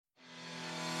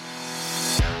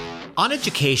On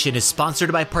Education is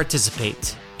sponsored by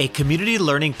Participate, a community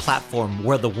learning platform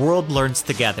where the world learns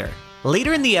together.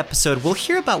 Later in the episode, we'll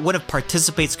hear about one of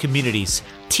Participate's communities,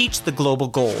 Teach the Global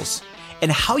Goals, and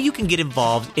how you can get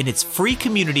involved in its free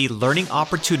community learning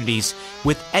opportunities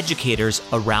with educators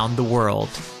around the world.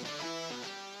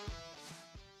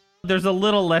 There's a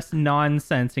little less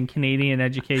nonsense in Canadian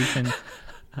education,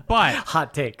 but...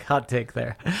 Hot take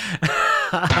there.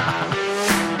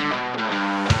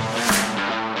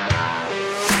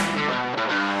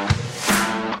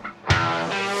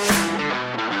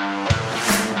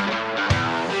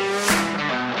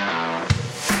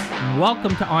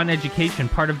 Welcome to On Education,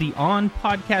 part of the On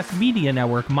Podcast Media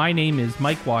Network. My name is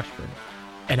Mike Washburn.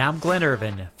 And I'm Glenn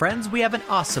Irvin. Friends, we have an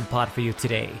awesome pod for you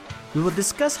today. We will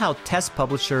discuss how test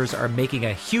publishers are making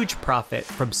a huge profit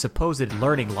from supposed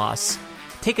learning loss,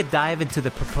 take a dive into the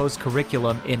proposed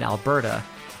curriculum in Alberta,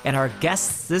 and our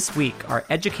guests this week are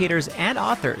educators and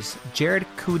authors Jared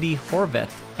Cooney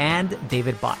Horvath and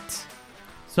David Bott.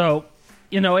 So,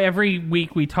 every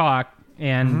week we talk,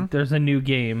 and there's a new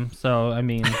game. So, I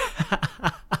mean...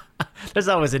 There's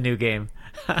always a new game.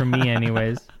 For me,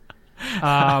 anyways.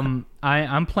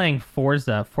 I'm playing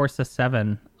Forza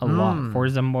 7 a lot.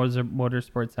 Forza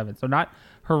Motorsport 7. So not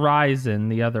Horizon,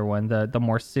 the other one, the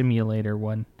more simulator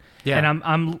one. Yeah.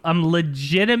 And I'm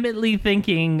legitimately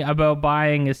thinking about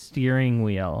buying a steering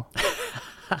wheel.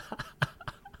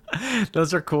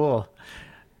 Those are cool.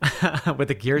 With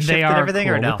the gear shift and everything,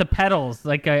 cool. Or no? With the pedals.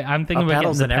 Like I'm thinking about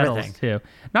getting the pedals too.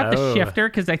 Not the shifter,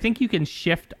 because I think you can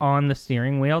shift on the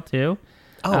steering wheel too.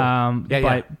 But I'm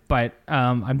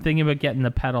thinking about getting the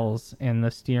pedals and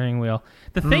the steering wheel.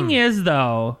 The thing is,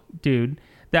 though, dude,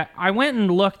 that I went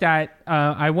and looked at.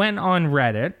 I went on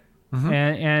Reddit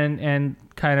and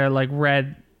kind of like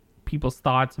read people's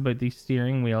thoughts about these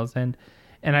steering wheels, and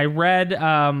I read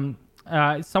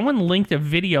someone linked a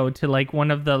video to like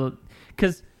one of the,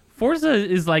 because Forza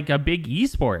is like a big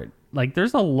esport. Like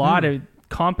there's a lot of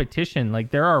competition. Like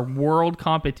there are world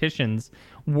competitions,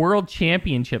 world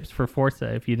championships for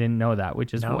Forza, if you didn't know that,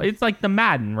 which is it's like the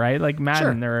Madden, right? Like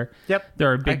Madden, there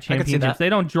are big championships. They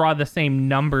don't draw the same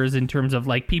numbers in terms of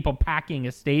like people packing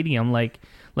a stadium like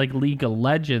League of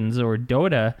Legends or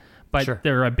Dota, but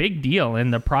they're a big deal,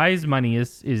 and the prize money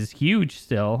is huge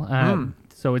still.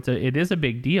 So it is a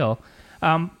big deal.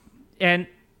 And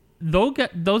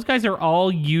those guys are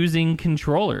all using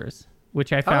controllers,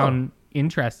 which I found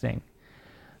interesting.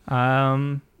 So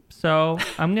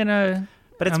I'm gonna,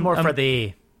 but it's more for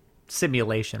the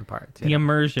simulation part, the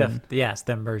immersion. The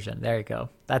immersion. There you go.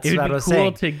 That's what I was saying. It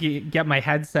would be cool to get my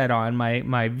headset on, my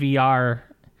VR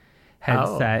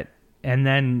headset, and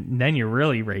then you're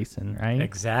really racing, right?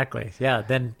 Exactly. Yeah.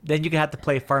 Then you have to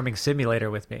play Farming Simulator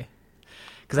with me.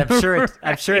 Because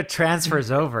I'm sure it transfers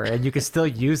over, and you can still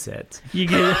use it. You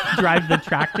can drive the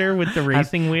tractor with the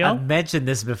racing wheel. I've mentioned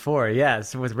this before.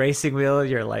 Yes, with racing wheel,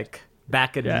 you're like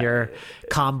backing your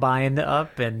combine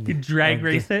up, and you drag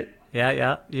race it.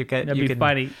 Yeah. That'd be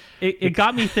funny. It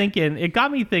got me thinking.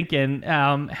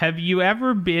 Have you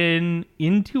ever been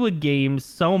into a game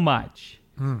so much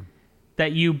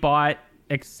that you bought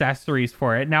accessories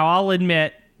for it? Now, I'll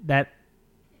admit that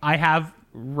I have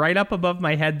right up above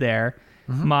my head there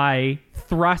my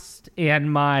thrust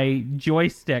and my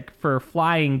joystick for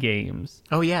flying games.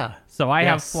 Oh, yeah. So I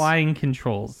have flying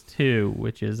controls, too,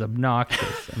 which is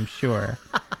obnoxious, I'm sure.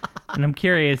 And I'm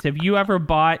curious, have you ever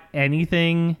bought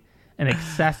anything, an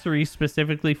accessory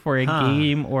specifically for a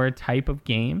game or a type of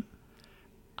game?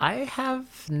 I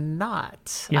have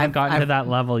not. You haven't gotten to that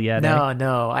level yet,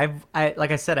 No. I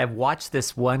like I said, I've watched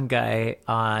this one guy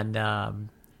on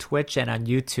Twitch and on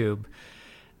YouTube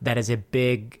that is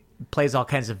plays all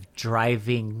kinds of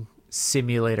driving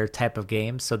simulator type of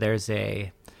games. So there's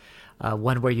a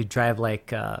one where you drive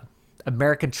like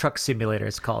American Truck Simulator,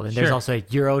 it's called, and there's also a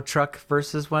Euro Truck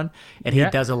versus one, and he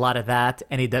does a lot of that,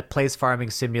 and he plays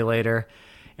Farming Simulator,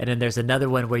 and then there's another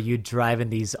one where you drive in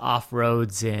these off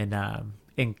roads in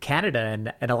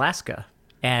Canada and Alaska,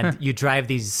 and you drive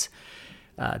these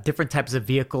different types of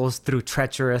vehicles through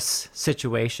treacherous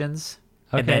situations,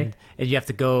 and you have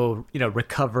to go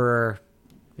recover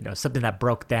something that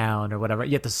broke down or whatever.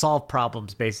 You have to solve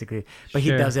problems basically, but he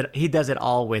does it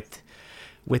all with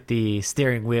the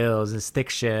steering wheels and stick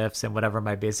shifts and whatever it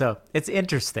might be. So it's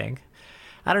interesting.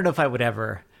 I don't know if I would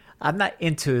ever. I'm not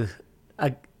into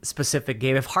a specific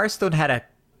game. If Hearthstone had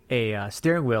a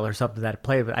steering wheel or something that I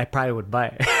play with, I probably would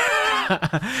buy it.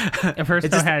 If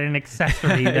Hearthstone had an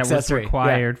accessory that was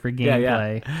required for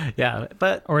gameplay. Yeah,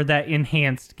 but or that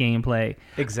enhanced gameplay.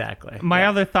 Exactly. My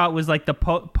other thought was like the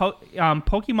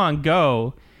Pokemon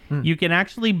Go, you can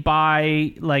actually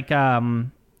buy like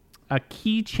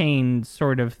keychain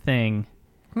sort of thing,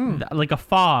 like a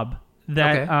fob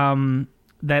that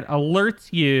that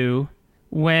alerts you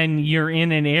when you're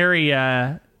in an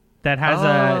area that has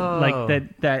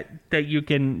that you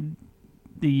can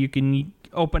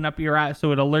open up your app,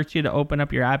 so it alerts you to open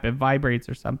up your app. It vibrates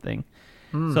or something.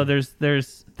 So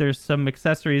there's some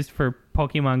accessories for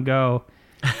Pokemon Go.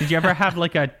 Did you ever have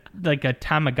like a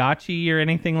Tamagotchi or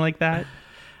anything like that?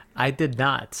 I did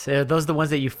not. Are those the ones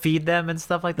that you feed them and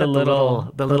stuff like that? The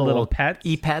little pets?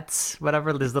 E-pets,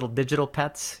 whatever, these little digital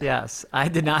pets. Yes. I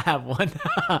did not have one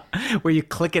where you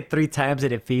click it 3 times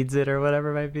and it feeds it or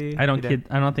whatever it might be. I don't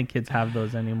think kids have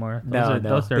those anymore.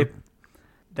 Those are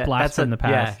blast from the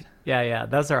past. Yeah.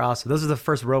 Those are awesome. Those are the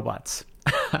first robots.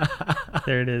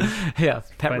 There it is. Yeah,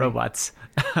 pet robots.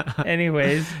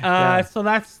 Anyways, so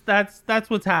that's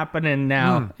what's happening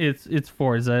now. It's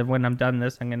Forza. When I'm done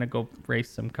this, I'm gonna go race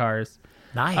some cars.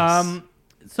 Nice.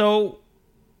 So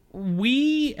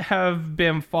we have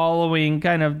been following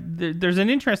kind of. There's an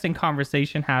interesting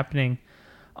conversation happening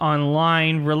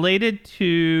online related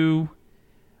to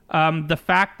the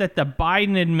fact that the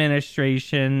Biden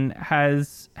administration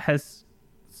has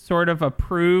sort of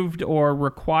approved or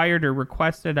required or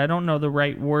requested, I don't know the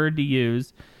right word to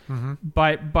use,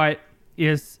 but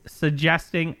is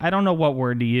suggesting, I don't know what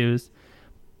word to use,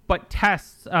 but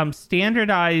tests,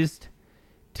 standardized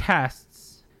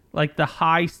tests, like the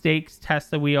high stakes tests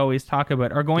that we always talk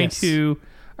about, are going to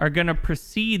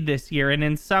proceed this year, and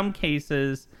in some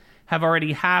cases have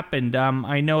already happened.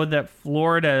 I know that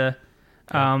Florida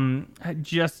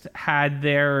just had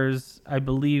theirs, I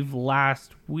believe,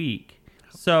 last week.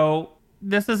 So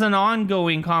this is an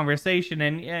ongoing conversation,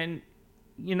 and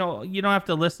you know, you don't have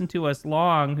to listen to us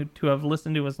long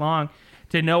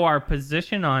to know our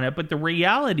position on it. But the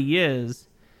reality is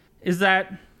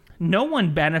that no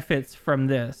one benefits from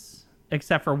this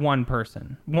except for one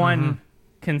person, one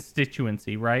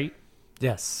constituency, right?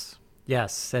 Yes.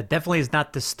 It definitely is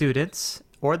not the students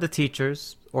or the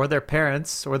teachers or their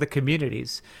parents or the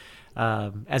communities.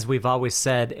 As we've always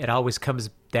said, it always comes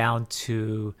down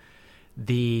to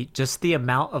the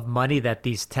amount of money that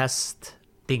these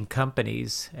testing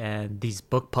companies and these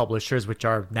book publishers, which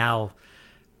are now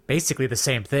basically the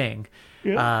same thing,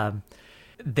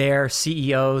 their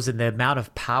CEOs, and the amount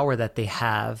of power that they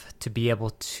have to be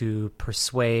able to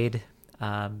persuade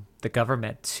the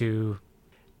government to.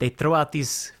 They throw out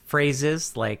these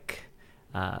phrases like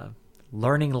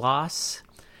learning loss,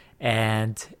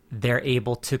 and they're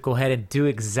able to go ahead and do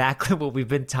exactly what we've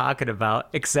been talking about,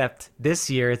 except this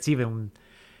year it's even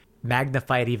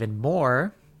magnified even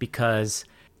more, because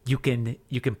you can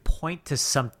point to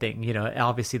something, you know,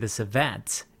 obviously this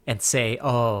event, and say,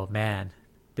 oh man,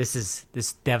 this is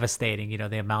devastating, you know,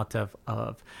 the amount of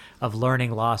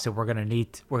learning loss, and we're gonna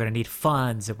need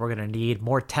funds, and we're gonna need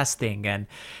more testing,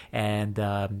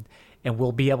 and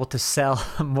we'll be able to sell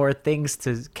more things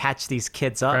to catch these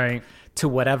kids up to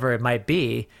whatever it might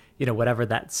be, you know, whatever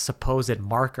that supposed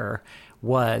marker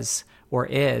was or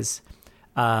is.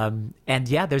 And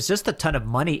yeah, there's just a ton of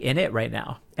money in it right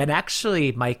now. And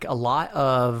actually, Mike, a lot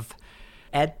of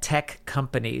ed tech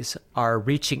companies are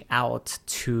reaching out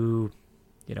to,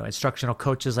 you know, instructional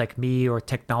coaches like me or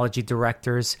technology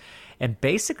directors, and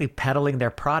basically peddling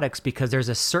their products, because there's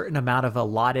a certain amount of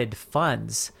allotted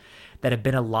funds that have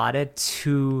been allotted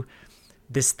to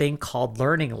this thing called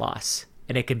learning loss.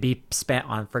 And it can be spent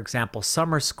on, for example,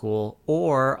 summer school,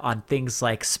 or on things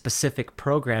like specific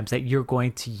programs that you're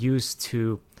going to use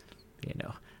to, you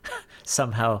know,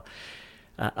 somehow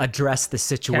address the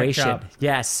situation.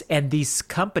 Yes. And these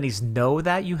companies know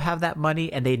that you have that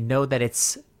money, and they know that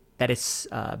it's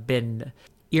been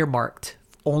earmarked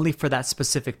only for that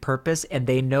specific purpose, and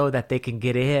they know that they can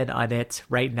get in on it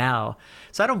right now.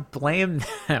 So I don't blame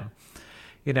them,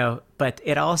 you know, but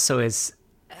it also is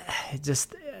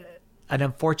just an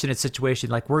unfortunate situation.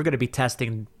 Like, we're going to be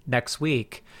testing next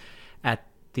week at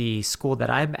the school that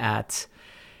I'm at,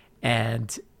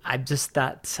 and I'm just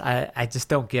not, I just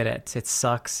don't get it. It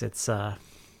sucks.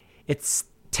 It's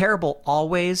terrible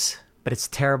always, but it's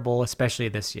terrible especially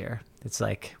this year. It's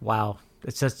like, wow,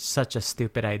 it's just such a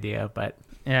stupid idea. But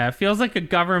yeah, it feels like a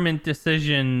government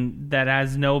decision that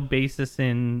has no basis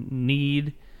in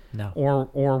need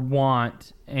or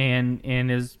want, and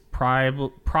is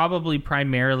probably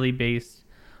primarily based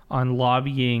on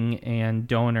lobbying and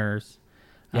donors.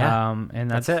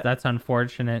 And that's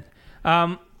unfortunate.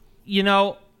 You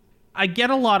know, I get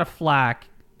a lot of flack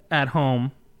at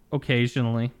home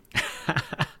occasionally.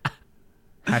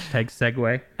 Hashtag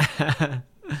segue.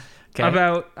 Okay.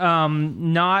 About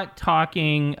not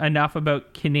talking enough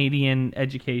about Canadian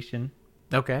education.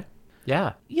 Okay.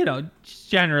 Yeah.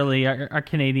 Generally our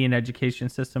Canadian education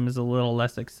system is a little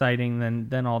less exciting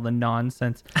than all the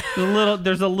nonsense.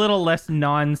 There's a little less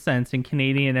nonsense in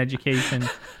Canadian education.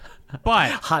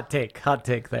 But hot take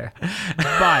there.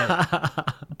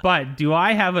 But do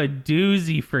I have a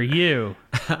doozy for you?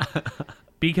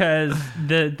 Because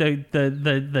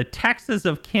the Texas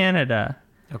of Canada,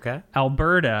 okay,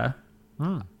 Alberta,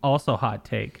 also hot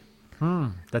take.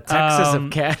 The Texas of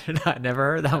Canada. I never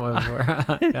heard that one before.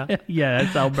 Yeah. Yeah,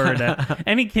 that's Alberta.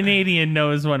 Any Canadian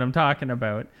knows what I'm talking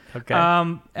about. Okay.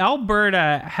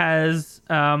 Alberta has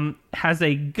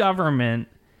a government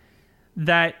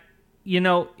that,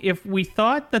 if we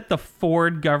thought that the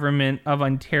Ford government of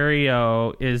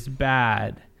Ontario is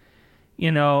bad,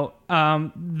 the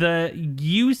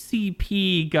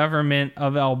UCP government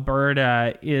of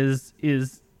Alberta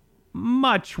is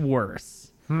much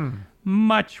worse.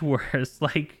 Much worse.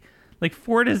 Like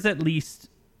Ford is at least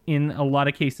in a lot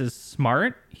of cases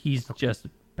smart. He's just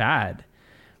bad.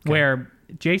 Okay. Where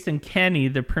Jason Kenney,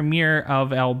 the premier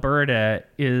of Alberta,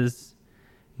 is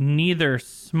neither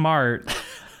smart.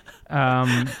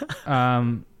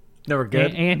 Never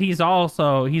good. And he's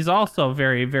also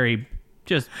very, very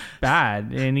just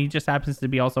bad, and he just happens to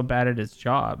be also bad at his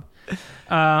job.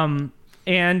 And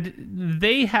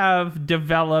they have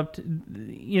developed,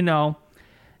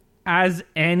 as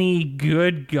any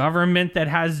good government that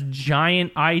has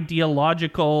giant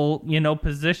ideological,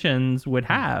 positions would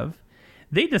have,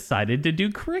 they decided to do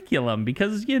curriculum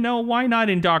because, why not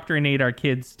indoctrinate our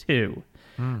kids too?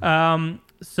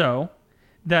 So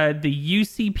the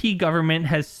UCP government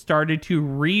has started to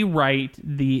rewrite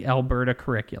the Alberta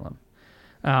curriculum,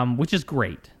 which is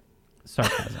great.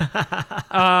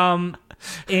 Sarcasm.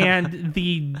 And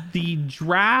the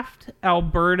draft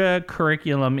Alberta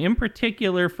curriculum, in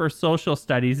particular for social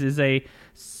studies, is a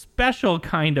special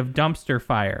kind of dumpster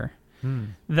fire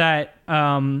that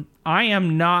I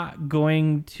am not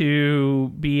going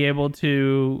to be able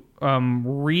to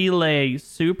relay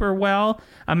super well.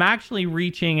 I'm actually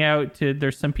reaching out to,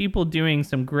 there's some people doing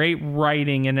some great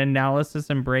writing and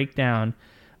analysis and breakdown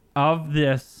of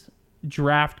this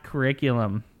draft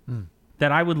curriculum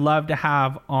that I would love to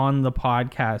have on the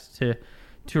podcast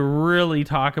to really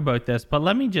talk about this. But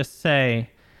let me just say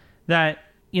that,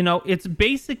 it's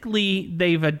basically,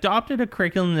 they've adopted a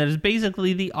curriculum that is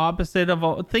basically the opposite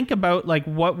of, think about like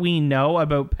what we know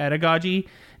about pedagogy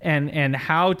and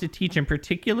how to teach, in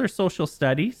particular, social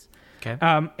studies. Okay.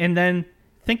 And then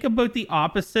think about the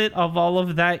opposite of all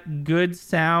of that good,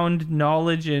 sound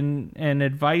knowledge and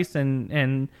advice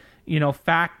and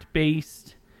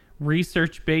fact-based,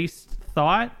 research-based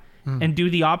thought, and do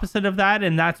the opposite of that.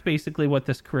 And that's basically what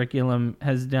this curriculum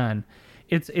has done.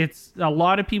 It's a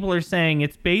lot of people are saying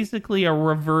it's basically a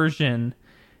reversion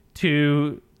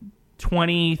to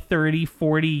 20, 30,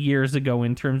 40 years ago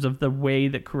in terms of the way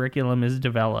that curriculum is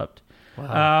developed.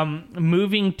 Wow.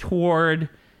 Moving toward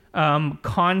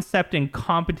concept and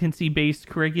competency-based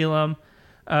curriculum,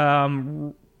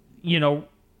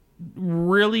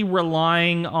 really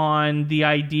relying on the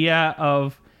idea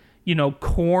of,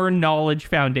 core knowledge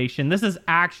foundation. This is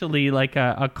actually like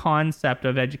a concept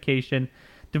of education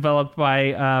developed by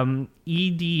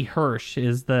E.D. Hirsch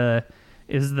is the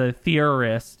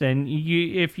theorist. And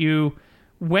if you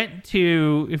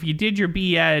did your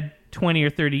B.Ed 20 or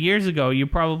 30 years ago, you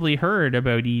probably heard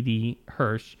about E.D.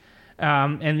 Hirsch.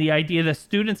 And the idea that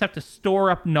students have to store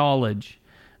up knowledge,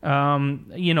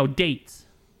 dates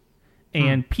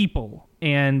and people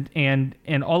and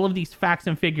all of these facts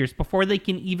and figures before they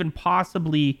can even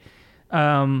possibly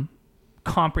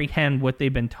comprehend what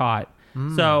they've been taught.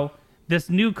 So this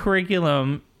new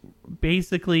curriculum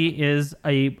basically is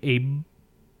a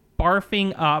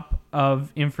barfing up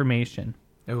of information.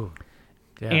 Oh,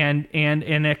 yeah. And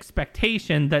an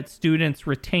expectation that students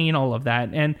retain all of that.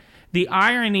 And the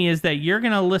irony is that you're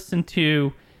going to listen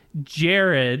to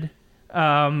Jared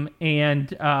and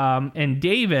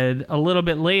David a little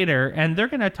bit later, and they're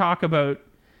going to talk about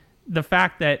the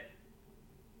fact that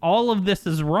all of this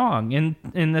is wrong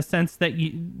in the sense that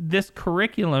this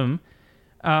curriculum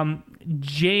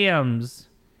jams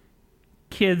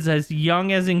kids as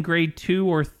young as in grade 2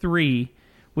 or 3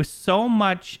 with so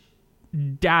much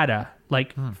data,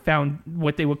 like found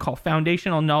what they would call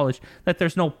foundational knowledge, that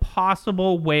there's no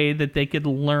possible way that they could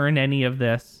learn any of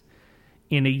this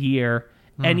in a year,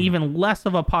 and even less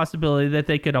of a possibility that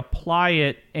they could apply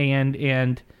it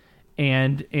and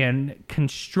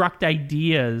construct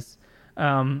ideas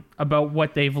about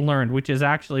what they've learned, which is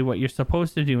actually what you're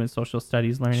supposed to do in social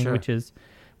studies learning. Sure.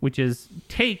 which is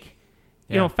take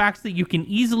facts that you can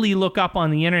easily look up on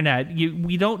the internet.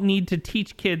 We don't need to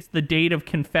teach kids the date of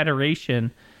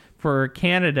Confederation for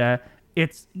Canada,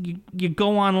 it's you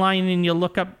go online and you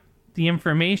look up the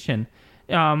information.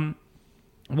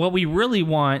 What we really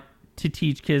want to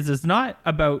teach kids is not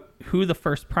about who the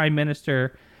first Prime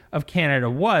Minister of Canada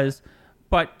was,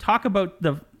 but talk about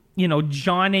the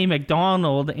John A.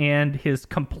 Macdonald and his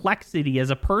complexity as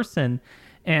a person,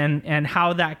 and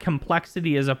how that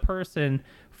complexity as a person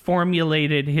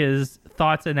formulated his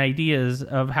thoughts and ideas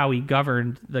of how he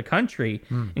governed the country,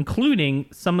 including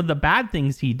some of the bad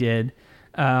things he did.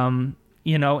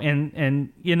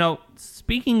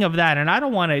 Speaking of that, and I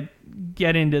don't want to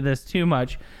get into this too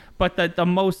much, but the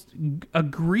most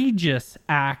egregious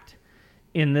act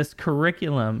in this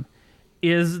curriculum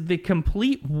is the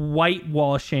complete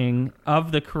whitewashing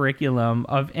of the curriculum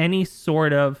of any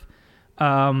sort of,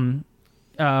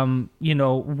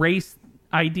 race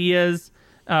ideas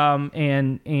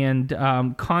and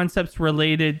concepts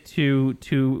related to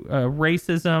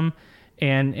racism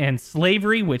and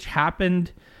slavery, which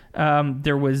happened.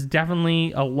 There was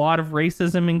definitely a lot of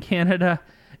racism in Canada,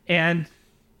 and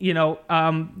if,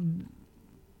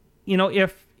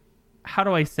 how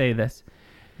do I say this?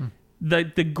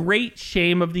 The great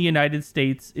shame of the United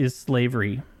States is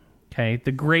slavery. Okay.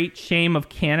 The great shame of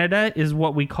Canada is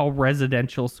what we call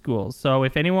residential schools. So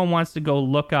if anyone wants to go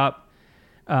look up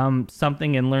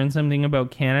something and learn something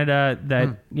about Canada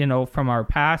that, from our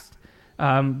past,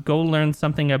 go learn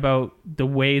something about the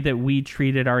way that we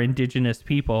treated our Indigenous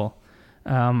people.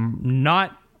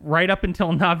 Not right up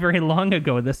until not very long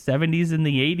ago, the 70s and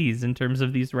the 80s, in terms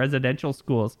of these residential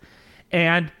schools.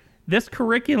 And this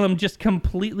curriculum just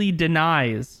completely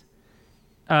denies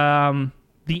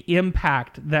the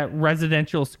impact that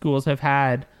residential schools have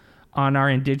had on our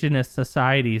Indigenous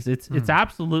societies. It's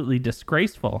absolutely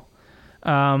disgraceful.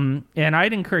 And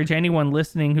I'd encourage anyone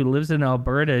listening who lives in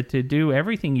Alberta to do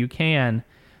everything you can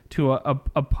to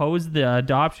oppose the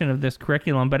adoption of this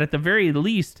curriculum. But at the very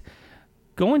least,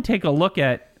 go and take a look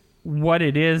at what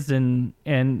it is and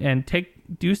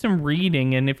do some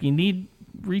reading. And if you need,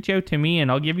 reach out to me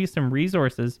and I'll give you some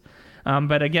resources.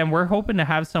 But again, we're hoping to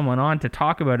have someone on to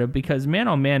talk about it, because man,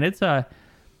 oh man, it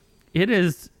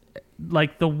is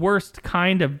like the worst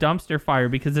kind of dumpster fire,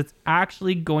 because it's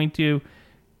actually going to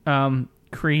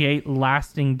create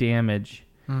lasting damage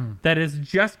that is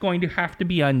just going to have to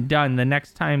be undone the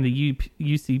next time the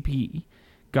UCP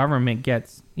government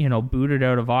gets, booted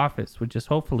out of office, which is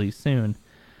hopefully soon.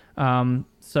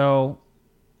 So,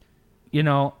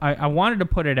 I wanted to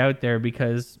put it out there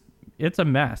because it's a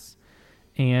mess,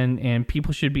 and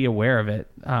people should be aware of it.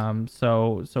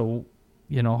 So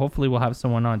hopefully we'll have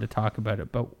someone on to talk about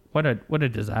it. But what a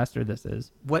disaster this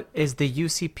is. What is the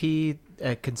UCP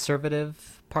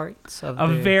conservative parts of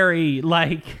very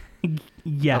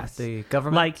yes, of the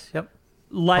government?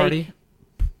 Party?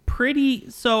 Pretty.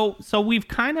 So we've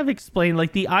kind of explained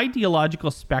the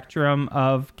ideological spectrum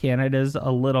of Canada's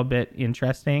a little bit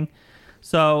interesting.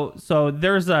 So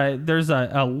there's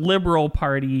a Liberal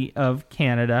Party of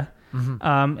Canada,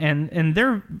 and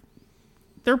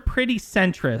they're pretty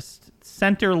centrist,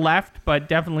 center left, but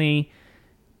definitely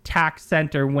tax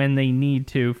center when they need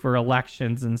to for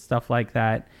elections and stuff like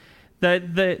that.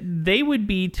 They would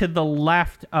be to the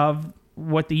left of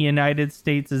what the United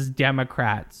States'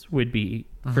 Democrats would be,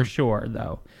 for sure,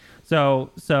 though.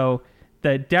 So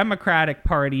the Democratic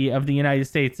Party of the United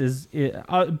States is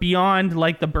beyond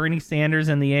the Bernie Sanders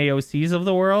and the AOCs of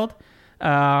the world,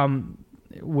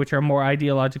 which are more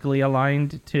ideologically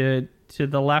aligned to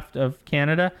the left of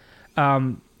Canada.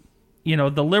 The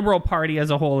Liberal Party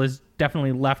as a whole is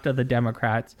definitely left of the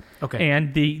Democrats. Okay.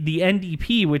 And the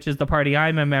NDP, which is the party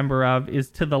I'm a member of, is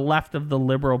to the left of the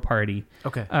Liberal Party.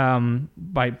 Okay.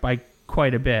 By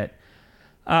quite a bit.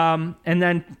 And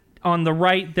then on the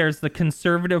right, there's the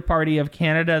Conservative Party of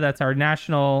Canada. That's our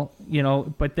national,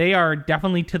 but they are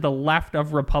definitely to the left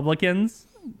of Republicans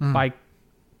by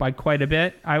quite a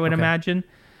bit, I would imagine.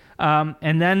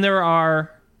 And then there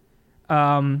are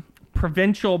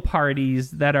provincial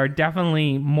parties that are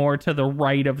definitely more to the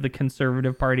right of the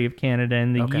Conservative Party of Canada,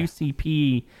 and the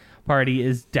UCP party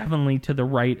is definitely to the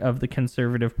right of the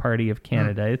Conservative Party of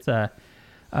Canada. It's a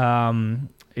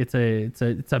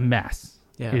mess.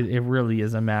 Yeah. It really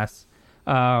is a mess.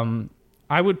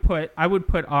 I would put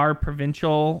our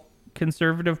provincial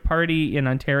Conservative Party in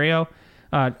Ontario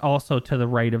also to the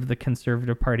right of the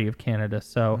Conservative Party of Canada.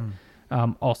 So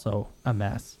also a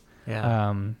mess.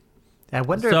 Yeah. I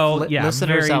wonder if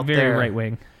listeners out there, very right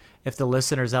wing. If the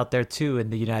listeners out there too in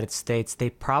the United States, they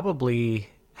probably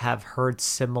have heard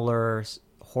similar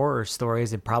horror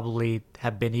stories and probably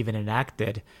have been even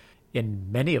enacted in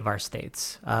many of our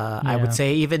states. I would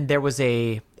say even there was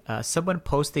someone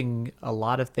posting a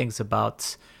lot of things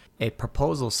about a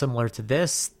proposal similar to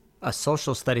this, a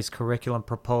social studies curriculum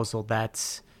proposal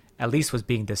that at least was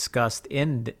being discussed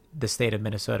in the state of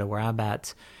Minnesota where I'm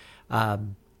at,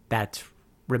 that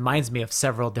reminds me of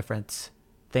several different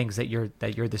things that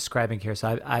you're describing here.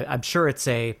 So I'm sure it's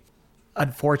a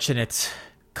unfortunate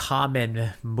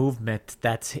common movement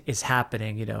that is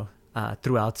happening,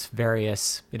 throughout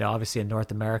various, obviously in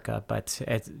North America. But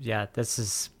this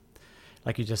is,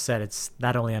 like you just said, it's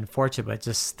not only unfortunate, but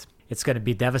it's going to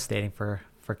be devastating for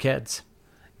kids.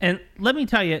 And let me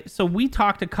tell you, so we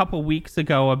talked a couple weeks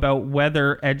ago about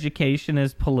whether education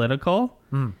is political.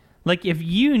 Like, if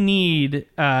you need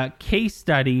a case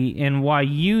study in why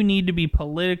you need to be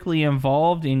politically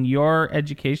involved in your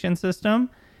education system,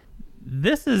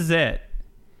 this is it.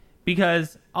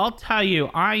 Because I'll tell you,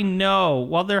 I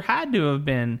know, there had to have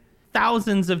been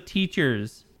thousands of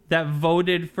teachers that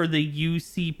voted for the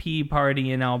UCP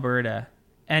party in Alberta.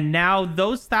 And now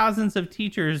those thousands of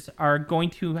teachers are going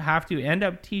to have to end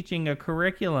up teaching a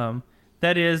curriculum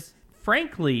that is,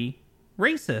 frankly,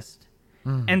 racist.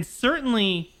 And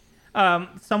certainly,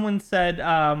 someone said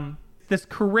this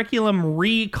curriculum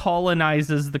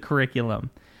recolonizes the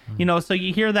curriculum. So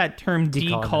you hear that term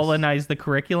decolonize the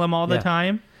curriculum all the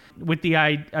time, with the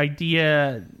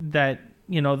idea that,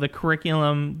 the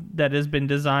curriculum that has been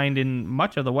designed in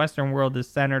much of the Western world is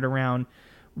centered around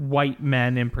white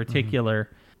men in particular.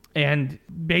 And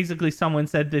basically someone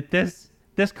said that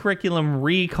this curriculum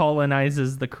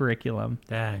recolonizes the curriculum.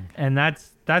 Dang. And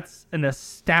that's an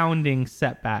astounding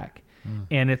setback.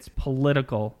 And it's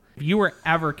political. If you were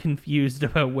ever confused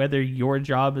about whether your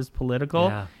job is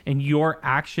political and your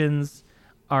actions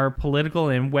are political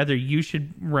and whether you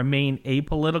should remain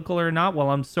apolitical or not, well,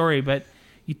 I'm sorry, but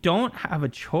you don't have a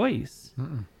choice.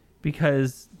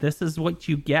 Because this is what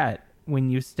you get when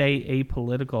you stay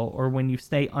apolitical or when you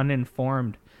stay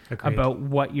uninformed. Agreed. About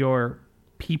what your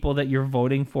people that you're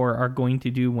voting for are going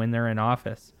to do when they're in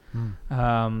office.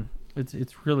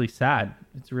 It's really sad.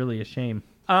 It's really a shame.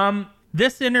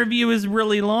 This interview is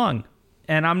really long,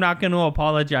 and I'm not going to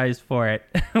apologize for it.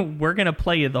 We're going to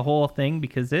play you the whole thing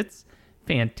because it's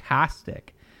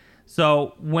fantastic.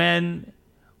 So when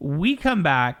we come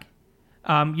back,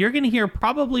 you're going to hear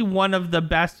probably one of the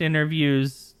best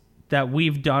interviews that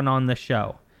we've done on the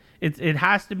show. It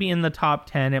has to be in the top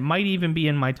 10. It might even be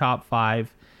in my top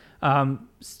 5.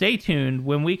 Stay tuned.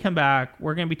 When we come back,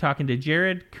 we're going to be talking to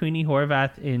Jared Cooney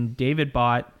Horvath and David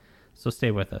Bott. So stay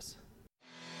with us.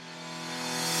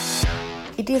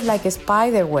 It is like a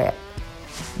spider web.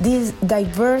 These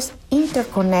diverse,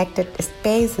 interconnected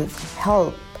spaces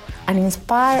help and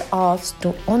inspire us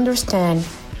to understand,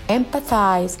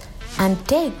 empathize, and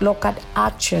take local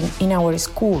action in our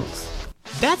schools.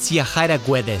 That's Yahaira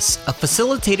Guedes, a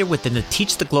facilitator within the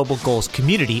Teach the Global Goals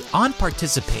community on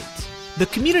Participate. The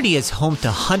community is home to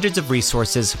hundreds of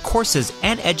resources, courses,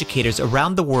 and educators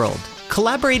around the world,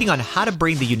 collaborating on how to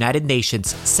bring the United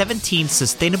Nations 17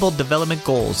 Sustainable Development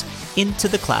Goals into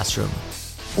the classroom.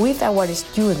 With our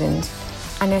students,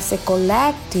 and as a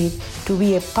collective to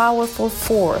be a powerful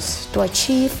force to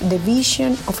achieve the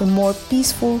vision of a more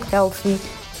peaceful, healthy,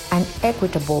 and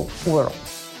equitable world.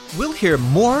 We'll hear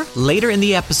more later in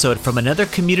the episode from another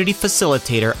community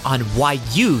facilitator on why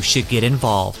you should get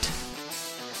involved.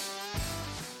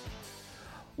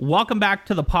 Welcome back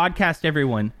to the podcast,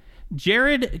 everyone.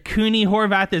 Jared Cooney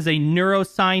Horvath is a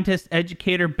neuroscientist,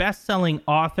 educator, best-selling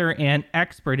author, and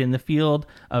expert in the field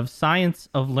of science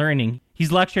of learning.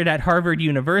 He's lectured at Harvard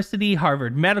University,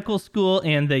 Harvard Medical School,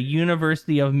 and the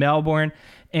University of Melbourne,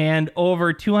 and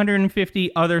over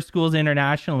 250 other schools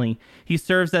internationally. He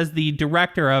serves as the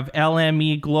director of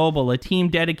LME Global, a team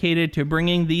dedicated to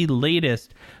bringing the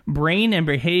latest brain and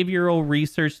behavioral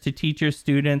research to teachers,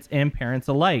 students, and parents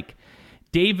alike.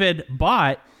 David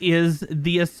Bott is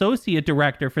the associate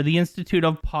director for the Institute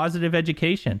of Positive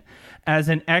Education. As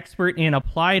an expert in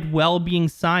applied well-being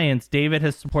science, David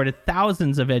has supported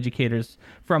thousands of educators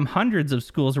from hundreds of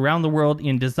schools around the world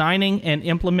in designing and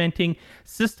implementing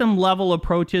system-level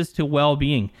approaches to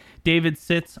well-being. David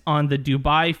sits on the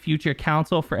Dubai Future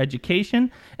Council for Education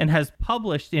and has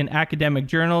published in academic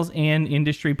journals and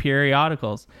industry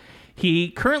periodicals. He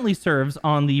currently serves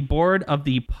on the board of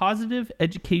the Positive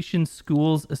Education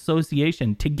Schools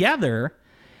Association. Together,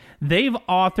 they've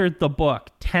authored the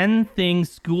book, 10 Things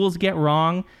Schools Get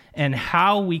Wrong and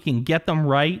How We Can Get Them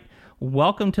Right.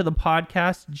 Welcome to the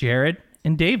podcast, Jared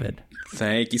and David.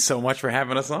 Thank you so much for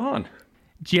having us on.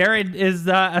 Jared is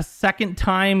a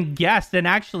second-time guest, and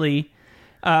actually,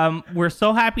 we're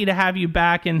so happy to have you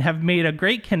back and have made a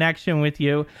great connection with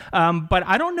you. But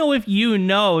I don't know if you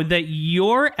know that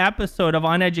your episode of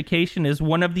On Education is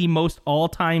one of the most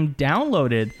all-time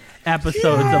downloaded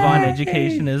episodes of On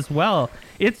Education as well.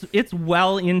 It's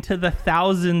well into the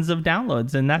thousands of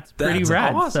downloads, and that's pretty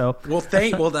rad. Awesome.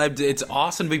 So it's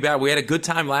awesome to be back. We had a good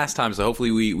time last time, so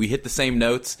hopefully we hit the same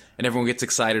notes and everyone gets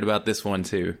excited about this one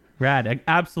too. Rad,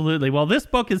 absolutely. Well, this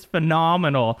book is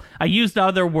phenomenal. I used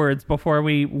other words before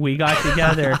we got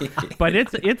together, but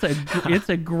it's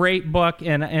a great book,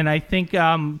 and I think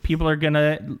people are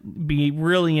gonna be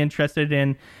really interested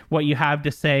in what you have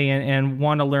to say and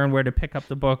want to learn where to pick up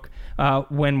the book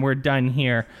when we're done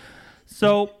here.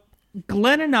 So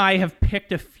Glenn and I have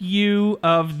picked a few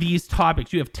of these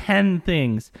topics. You have 10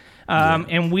 things,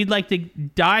 and we'd like to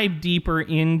dive deeper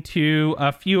into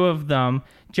a few of them,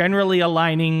 generally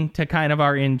aligning to kind of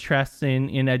our interests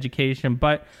in education.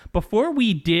 But before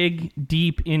we dig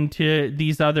deep into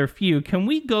these other few, can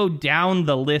we go down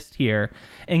the list here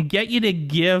and get you to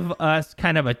give us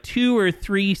kind of a 2 or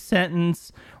 3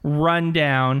 sentence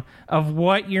rundown of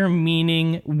what you're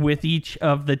meaning with each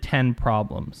of the 10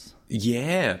 problems?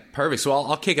 Yeah, perfect. So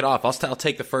I'll kick it off. I'll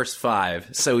take the first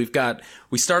 5. So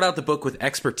we start out the book with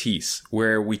expertise,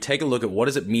 where we take a look at what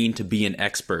does it mean to be an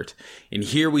expert. And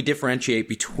here we differentiate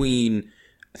between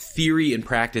theory and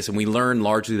practice, and we learn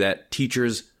largely that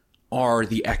teachers are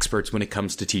the experts when it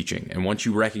comes to teaching. And once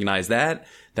you recognize that,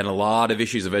 then a lot of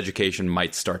issues of education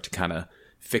might start to kind of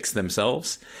fix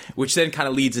themselves, which then kind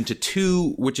of leads into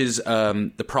 2, which is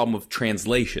the problem of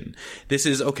translation. This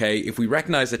is, okay, if we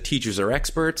recognize that teachers are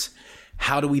experts,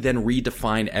 how do we then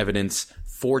redefine evidence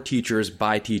for teachers,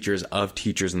 by teachers, of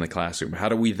teachers in the classroom? How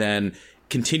do we then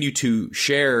continue to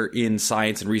share in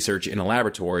science and research in a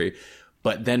laboratory,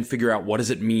 but then figure out what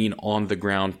does it mean on the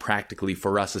ground practically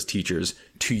for us as teachers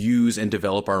to use and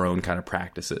develop our own kind of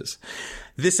practices?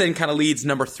 This then kind of leads,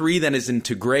 number 3 then is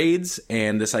into grades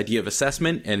and this idea of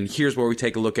assessment. And here's where we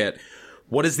take a look at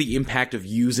what is the impact of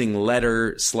using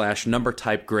letter/number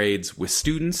type grades with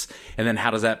students, and then how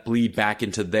does that bleed back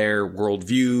into their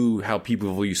worldview, how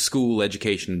people view school,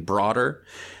 education broader.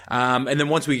 And then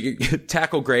once we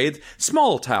tackle grades,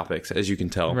 small topics, as you can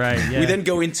tell. Right, yeah. We then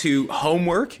go into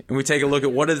homework, and we take a look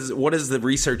at what does the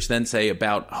research then say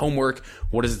about homework,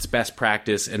 what is its best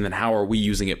practice, and then how are we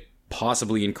using it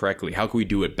possibly incorrectly? How can we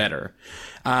do it better?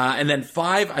 And then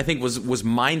 5, I think, was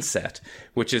mindset,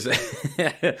 which is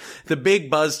the big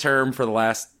buzz term for the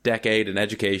last decade in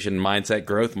education, mindset,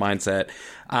 growth mindset.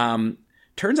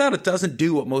 Turns out it doesn't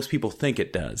do what most people think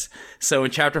it does. So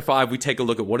in chapter 5, we take a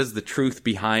look at what is the truth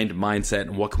behind mindset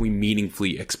and what can we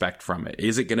meaningfully expect from it.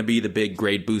 Is it going to be the big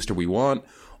grade booster we want,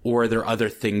 or are there other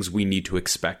things we need to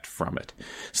expect from it?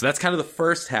 So that's kind of the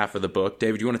first half of the book.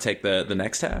 David, do you want to take the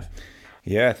next half?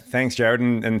 Yeah, thanks, Jared,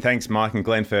 and thanks, Mike and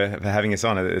Glenn, for having us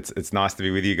on. It's nice to be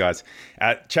with you guys.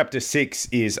 Chapter 6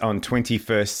 is on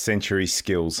 21st century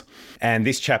skills. And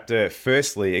this chapter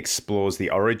firstly explores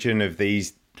the origin of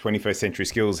these 21st century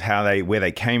skills, where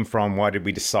they came from, why did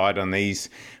we decide on these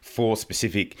 4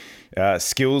 specific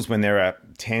skills when there are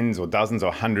tens or dozens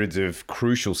or hundreds of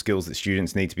crucial skills that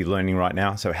students need to be learning right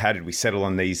now. So how did we settle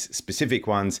on these specific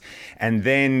ones? And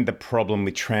then the problem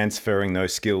with transferring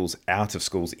those skills out of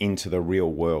schools into the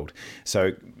real world.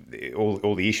 So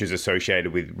all the issues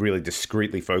associated with really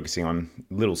discreetly focusing on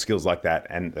little skills like that,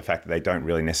 and the fact that they don't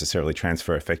really necessarily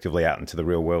transfer effectively out into the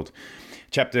real world.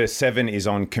 Chapter 7 is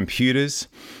on computers,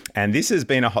 and this has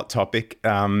been a hot topic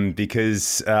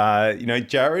because,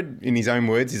 Jared, in his own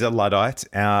words, is a Luddite.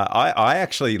 I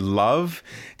actually love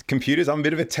computers. I'm a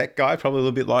bit of a tech guy, probably a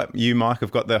little bit like you, Mike.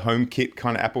 I've got the HomeKit,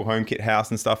 kind of Apple HomeKit house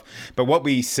and stuff. But what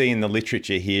we see in the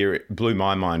literature here, it blew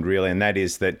my mind really, and that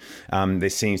is that there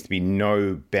seems to be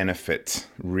no benefit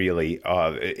really,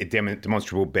 a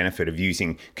demonstrable benefit of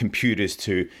using computers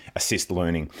to assist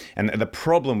learning. And the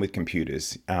problem with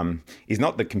computers is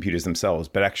not the computers themselves,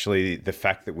 but actually the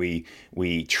fact that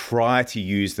we try to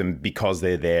use them because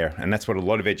they're there. And that's what a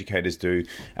lot of educators do.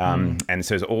 And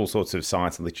so there's all sorts of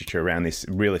science and literature around this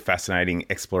really fascinating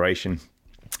exploration.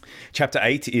 Chapter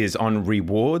 8 is on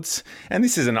rewards, and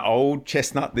this is an old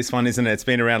chestnut, this one, isn't it? It's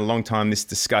been around a long time, this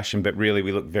discussion, but really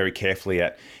we look very carefully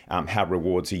at how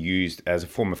rewards are used as a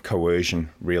form of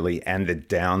coercion, really, and the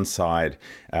downside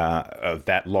of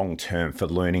that long term for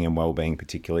learning and well-being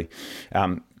particularly.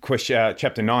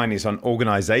 Chapter 9 is on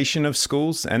organisation of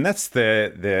schools, and that's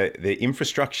the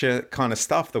infrastructure kind of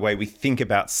stuff, the way we think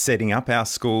about setting up our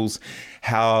schools,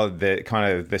 how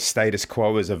the status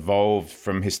quo has evolved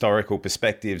from historical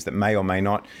perspectives that may or may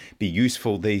not be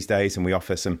useful these days, and we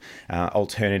offer some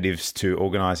alternatives to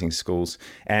organising schools.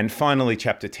 And finally,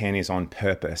 chapter 10 is on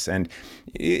purpose, and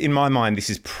in my mind, this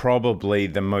is probably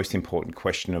the most important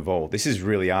question of all. This is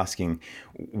really asking,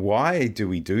 why do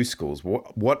we do schools?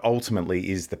 What ultimately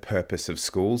is the purpose of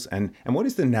schools, and what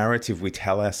is the narrative we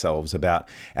tell ourselves about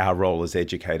our role as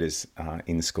educators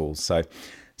in schools. So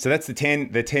that's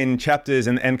the 10 chapters,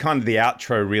 and kind of the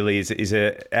outro really is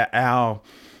our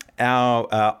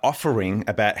offering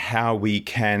about how we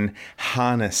can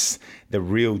harness the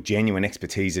real genuine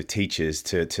expertise of teachers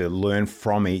to learn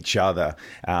from each other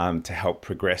to help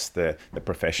progress the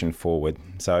profession forward.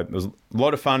 So it was a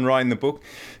lot of fun writing the book,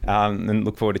 and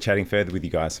look forward to chatting further with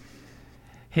you guys.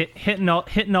 Hitting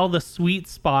all the sweet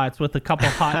spots with a couple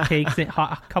hot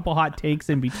takes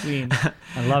in between.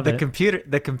 I love it.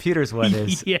 The computer's one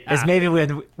is maybe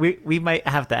when we might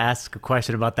have to ask a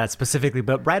question about that specifically,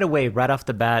 but right off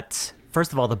the bat,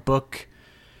 first of all, the book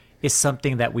is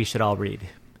something that we should all read.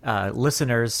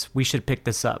 Listeners, we should pick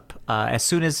this up. As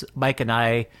soon as Mike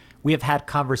and we have had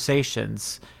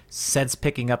conversations since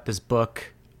picking up this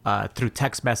book through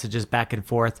text messages back and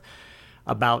forth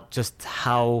about just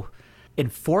how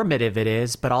informative it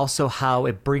is, but also how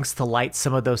it brings to light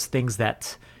some of those things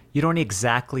that you don't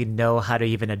exactly know how to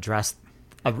even address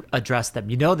them.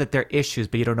 You know that they're issues,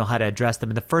 but you don't know how to address them.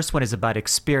 And the first one is about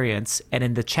experience. And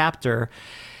in the chapter,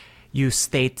 you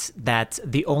state that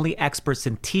the only experts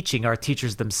in teaching are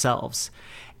teachers themselves.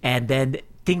 And then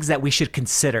things that we should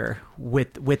consider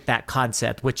with that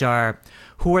concept, which are,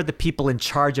 who are the people in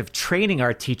charge of training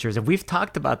our teachers? And we've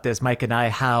talked about this, Mike and I,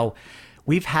 how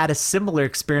we've had a similar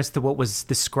experience to what was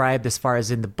described as far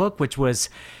as in the book, which was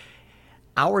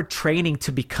our training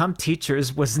to become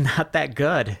teachers was not that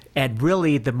good. And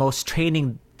really the most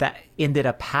training that ended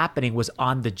up happening was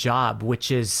on the job,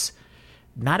 which is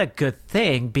not a good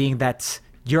thing, being that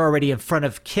you're already in front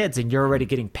of kids and you're already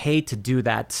getting paid to do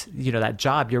that, that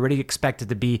job. You're already expected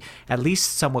to be at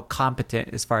least somewhat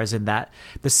competent as far as in that.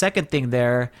 The second thing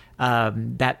there,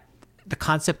 that the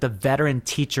concept of veteran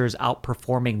teachers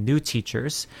outperforming new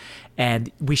teachers,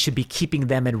 and we should be keeping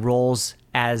them in roles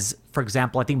as, for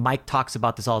example, I think Mike talks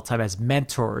about this all the time, as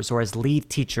mentors or as lead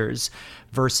teachers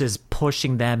versus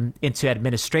pushing them into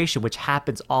administration, which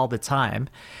happens all the time.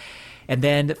 And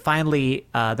then finally,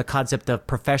 the concept of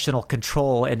professional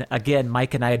control. And again,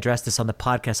 Mike and I address this on the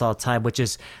podcast all the time, which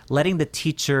is letting the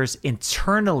teachers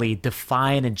internally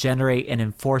define and generate and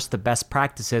enforce the best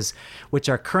practices, which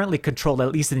are currently controlled,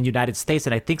 at least in the United States,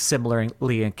 and I think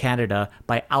similarly in Canada,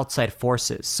 by outside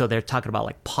forces. So they're talking about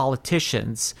like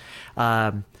politicians,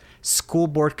 school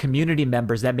board community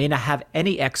members that may not have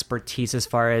any expertise as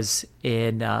far as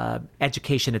in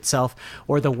education itself,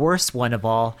 or the worst one of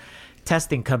all,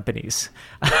 testing companies,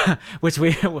 which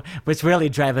really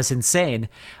drive us insane.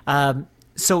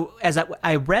 So as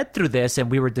I read through this and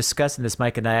we were discussing this,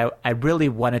 Mike and I really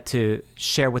wanted to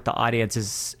share with the audience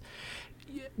is,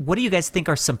 what do you guys think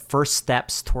are some first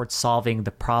steps towards solving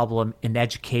the problem in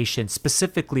education,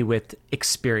 specifically with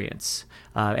experience?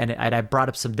 And I brought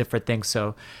up some different things,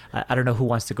 so I don't know who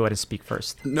wants to go ahead and speak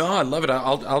first. No, I love it.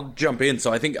 I'll jump in.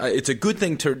 So I think it's a good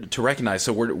thing to recognize.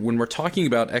 So when we're talking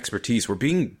about expertise, we're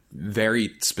being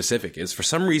very specific. Is for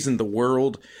some reason the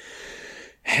world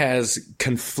has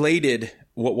conflated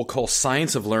what we'll call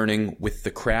science of learning with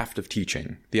the craft of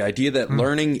teaching. The idea that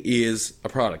learning is a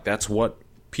product. That's what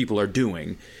people are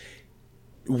doing.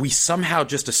 We somehow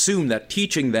just assume that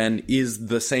teaching then is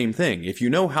the same thing. If you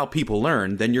know how people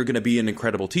learn, then you're going to be an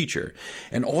incredible teacher.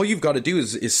 And all you've got to do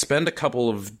is spend a couple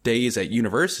of days at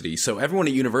university. So everyone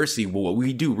at university, what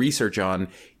we do research on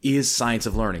is science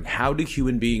of learning. How do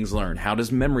human beings learn? How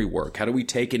does memory work? How do we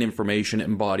take in information,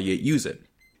 embody it, use it?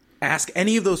 Ask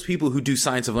any of those people who do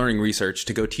science of learning research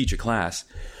to go teach a class.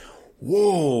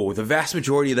 Whoa, the vast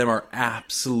majority of them are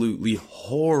absolutely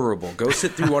horrible. Go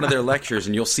sit through one of their lectures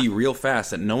and you'll see real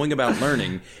fast that knowing about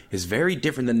learning is very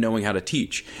different than knowing how to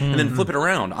teach. And then flip it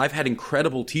around. I've had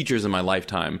incredible teachers in my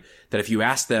lifetime that if you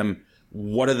ask them,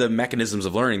 what are the mechanisms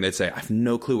of learning? They'd say, I have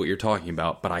no clue what you're talking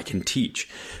about, but I can teach.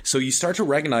 So you start to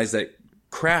recognize that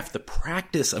craft, the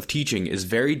practice of teaching, is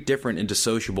very different and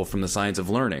dissociable from the science of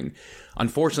learning.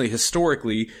 Unfortunately,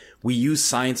 historically, we use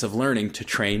science of learning to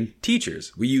train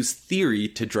teachers. We use theory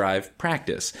to drive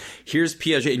practice. Here's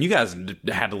Piaget, and you guys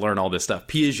had to learn all this stuff.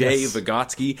 Piaget, yes.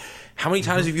 Vygotsky. How many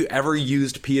times have you ever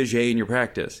used Piaget in your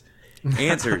practice?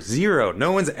 Answer, 0.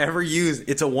 No one's ever used.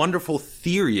 It's a wonderful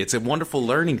theory. It's a wonderful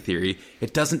learning theory.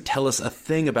 It doesn't tell us a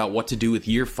thing about what to do with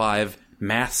year 5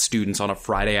 math students on a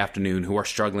Friday afternoon who are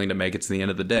struggling to make it to the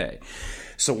end of the day.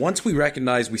 So once we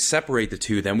recognize, we separate the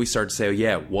two, then we start to say, oh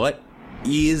yeah, what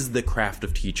is the craft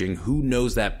of teaching? Who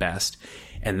knows that best?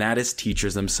 And that is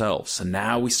teachers themselves. So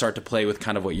now we start to play with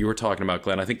kind of what you were talking about,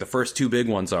 Glenn. I think the first two big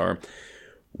ones are,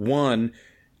 one,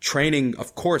 training,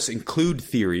 of course, include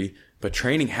theory, but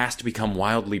training has to become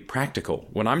wildly practical.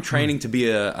 When I'm training to be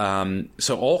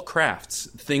so all crafts,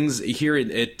 things here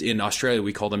in Australia,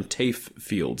 we call them TAFE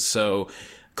fields. So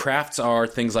crafts are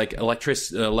things like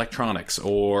electronics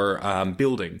or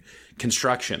building,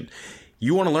 construction.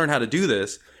 You want to learn how to do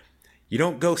this. You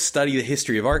don't go study the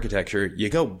history of architecture. You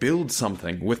go build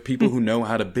something with people who know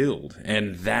how to build.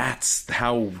 And that's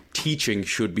how teaching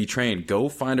should be trained. Go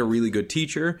find a really good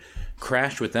teacher,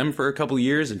 crash with them for a couple of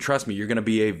years, and trust me, you're going to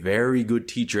be a very good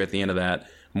teacher at the end of that,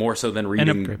 more so than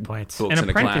reading books in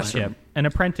a classroom. An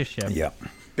apprenticeship. Yeah.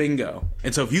 Bingo.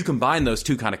 And so if you combine those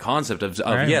two kind of concepts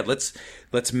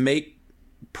let's make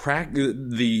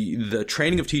the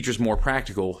training of teachers more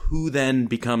practical, who then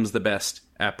becomes the best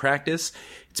at practice?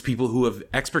 It's people who have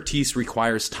expertise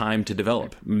requires time to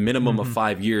develop. Minimum of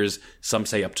 5 years, some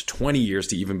say up to 20 years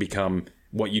to even become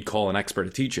what you'd call an expert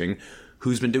at teaching.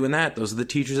 Who's been doing that? Those are the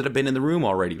teachers that have been in the room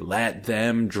already. Let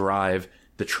them drive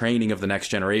the training of the next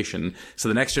generation. So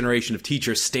the next generation of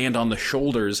teachers stand on the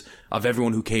shoulders of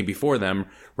everyone who came before them,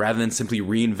 rather than simply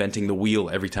reinventing the wheel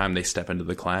every time they step into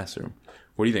the classroom.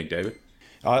 What do you think, David?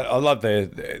 I love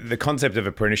the concept of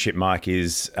apprenticeship, Mike,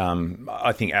 is,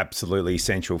 I think, absolutely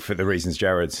essential for the reasons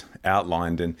Jared's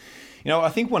outlined. And, I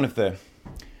think one of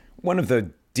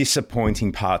the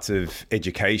disappointing parts of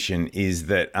education is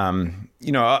that,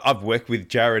 I've worked with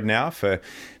Jared now for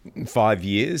 5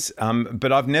 years,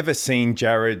 but I've never seen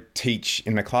Jared teach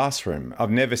in the classroom. I've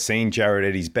never seen Jared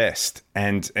at his best.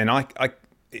 And I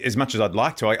as much as I'd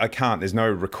like to, I can't. There's no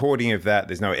recording of that.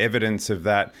 There's no evidence of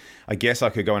that. I guess I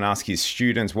could go and ask his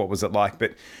students, what was it like?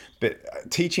 But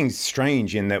teaching's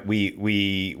strange in that we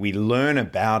learn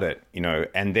about it,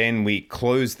 and then we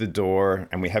close the door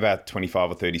and we have our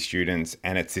 25 or 30 students,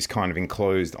 and it's this kind of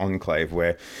enclosed enclave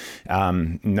where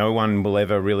no one will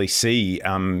ever really see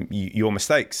your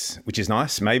mistakes, which is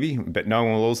nice, maybe, but no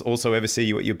one will also ever see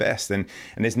you at your best. And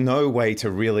there's no way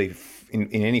to really, in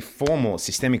any formal,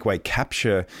 systemic way,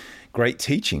 capture great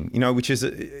teaching, which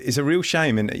is a real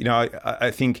shame. And, I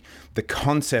think the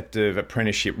concept of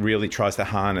apprenticeship really tries to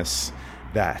harness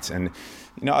that. And,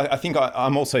 I think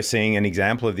I'm also seeing an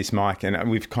example of this, Mike, and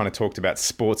we've kind of talked about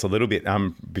sports a little bit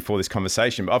before this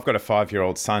conversation, but I've got a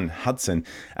 5-year-old son, Hudson,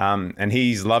 and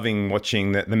he's loving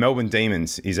watching the Melbourne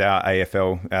Demons is our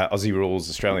AFL, Aussie Rules,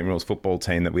 Australian Rules football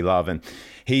team that we love. And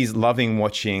he's loving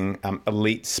watching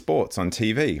elite sports on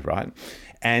TV, right?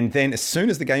 And then as soon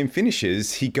as the game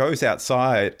finishes, he goes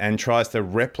outside and tries to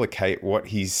replicate what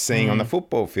he's seeing on the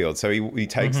football field. So he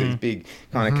takes these big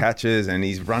kind of catches and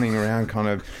he's running around kind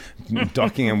of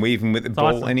ducking and weaving with the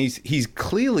ball. Awesome. And he's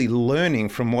clearly learning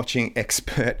from watching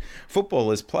expert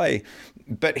footballers play.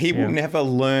 But he will never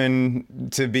learn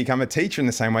to become a teacher in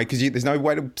the same way because there's no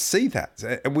way to see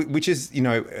that, which is,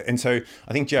 and so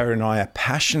I think Jared and I are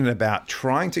passionate about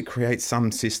trying to create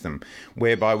some system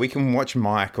whereby we can watch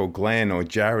Mike or Glenn or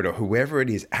Jared or whoever it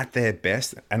is at their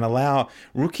best and allow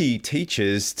rookie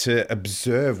teachers to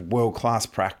observe world-class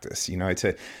practice,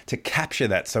 to capture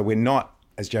that. So we're not,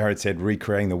 as Jared said,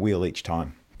 recreating the wheel each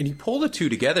time. And you pull the two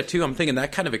together too. I'm thinking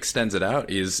that kind of extends it out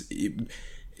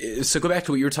So go back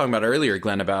to what you were talking about earlier,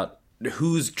 Glenn, about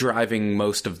who's driving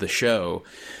most of the show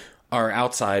are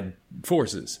outside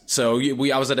forces. So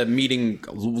I was at a meeting,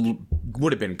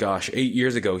 would have been, 8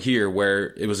 years ago here,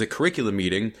 where it was a curriculum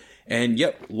meeting. And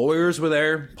lawyers were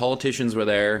there, politicians were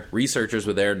there, researchers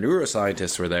were there,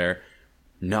 neuroscientists were there.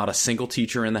 Not a single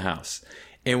teacher in the house.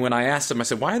 And when I asked them, I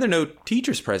said, why are there no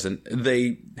teachers present?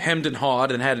 They hemmed and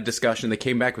hawed and had a discussion. They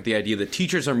came back with the idea that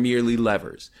teachers are merely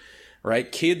levers. Right?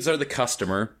 Kids are the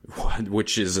customer,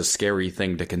 which is a scary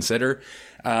thing to consider.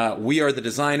 We are the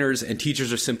designers, and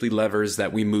teachers are simply levers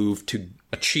that we move to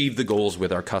achieve the goals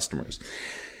with our customers.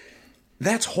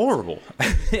 That's horrible.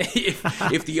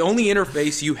 if the only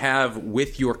interface you have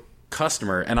with your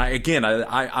customer, and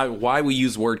I why we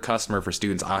use the word customer for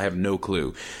students, I have no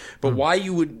clue. But why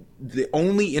the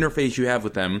only interface you have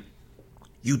with them,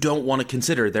 you don't want to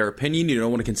consider their opinion. You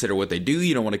don't want to consider what they do.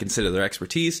 You don't want to consider their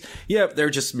expertise. They're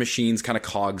just machines, kind of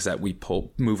cogs that we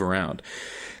move around.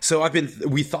 So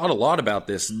we thought a lot about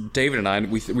this, David and I,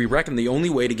 and we reckon the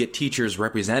only way to get teachers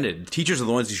represented, teachers are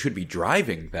the ones who should be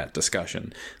driving that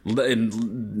discussion,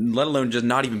 and let alone just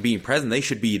not even being present. They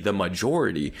should be the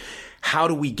majority. How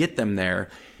do we get them there?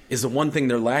 Is the one thing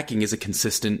they're lacking is a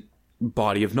consistent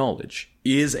body of knowledge,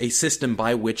 is a system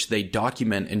by which they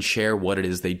document and share what it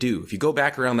is they do. If you go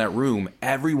back around that room,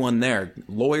 everyone there,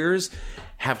 lawyers,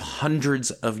 have hundreds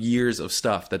of years of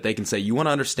stuff that they can say, you want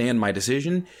to understand my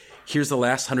decision? here's the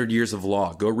last 100 years of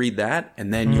law. Go read that,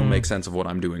 and then you'll make sense of what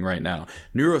I'm doing right now.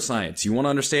 Neuroscience, you want to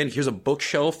understand? Here's a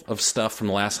bookshelf of stuff from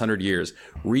the last 100 years.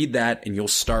 Read that, and you'll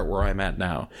start where I'm at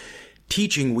now.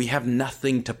 Teaching, we have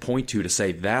nothing to point to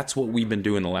say that's what we've been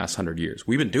doing the last 100 years.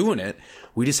 We've been doing it.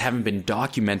 We just haven't been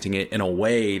documenting it in a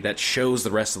way that shows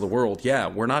the rest of the world, yeah,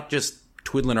 we're not just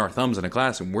twiddling our thumbs in a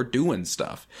classroom. We're doing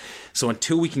stuff. So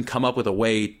until we can come up with a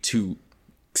way to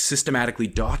systematically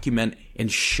document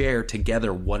and share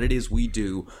together what it is we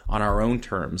do on our own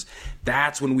terms,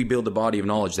 that's when we build the body of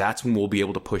knowledge. That's when we'll be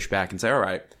able to push back and say, all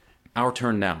right, our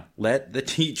turn now. Let the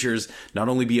teachers not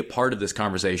only be a part of this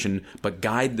conversation, but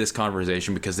guide this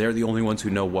conversation, because they're the only ones who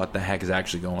know what the heck is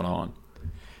actually going on.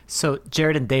 So,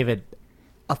 Jared and David,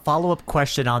 a follow-up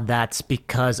question on that's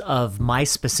because of my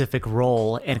specific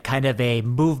role and kind of a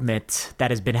movement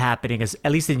that has been happening,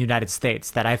 at least in the United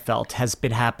States, that I felt has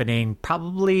been happening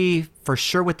probably for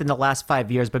sure within the last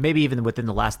 5 years, but maybe even within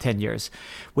the last 10 years,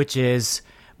 which is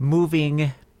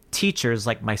moving teachers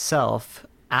like myself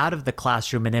out of the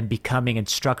classroom and then becoming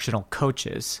instructional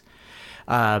coaches.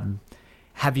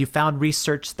 Have you found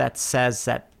research that says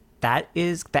that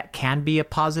can be a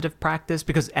positive practice?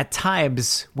 Because at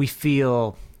times we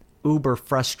feel uber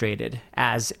frustrated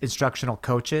as instructional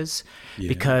coaches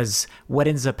because what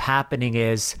ends up happening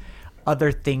is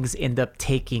other things end up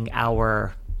taking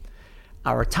our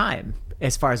time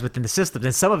as far as within the system.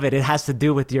 And some of it has to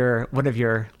do with one of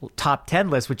your top 10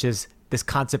 lists, which is this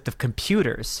concept of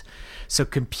computers. So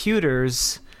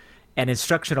computers and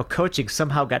instructional coaching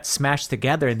somehow got smashed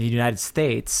together in the United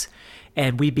States,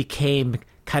 and we became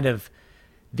kind of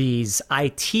these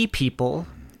IT people,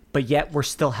 but yet we're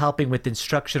still helping with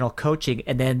instructional coaching.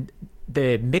 And then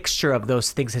the mixture of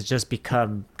those things has just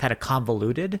become kind of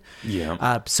convoluted.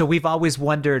 Yeah. So we've always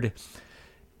wondered,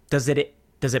 does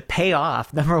it pay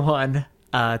off, number one,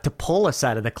 to pull us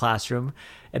out of the classroom?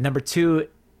 And number two,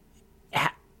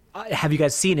 have you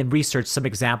guys seen in research some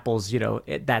examples,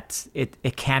 that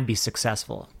it can be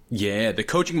successful? Yeah, the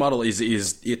coaching model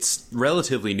it's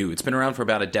relatively new. It's been around for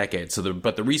about a decade.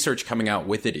 But the research coming out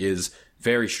with it is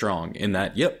very strong in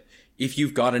that, if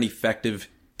you've got an effective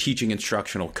teaching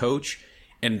instructional coach,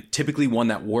 and typically one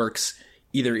that works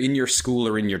either in your school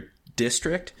or in your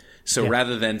district. So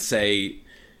rather than say,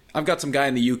 I've got some guy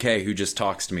in the UK who just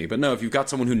talks to me. But no, if you've got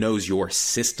someone who knows your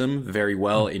system very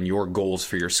well and your goals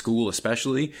for your school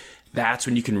especially, that's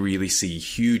when you can really see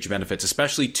huge benefits,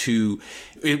 especially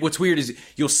what's weird is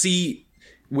you'll see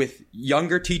with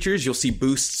younger teachers, you'll see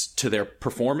boosts to their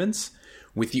performance.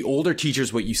 With the older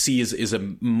teachers, what you see is a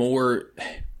more,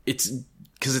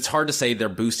 because it's hard to say they're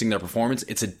boosting their performance.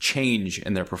 It's a change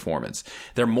in their performance.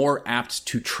 They're more apt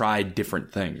to try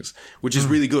different things, which is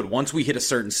really good. Once we hit a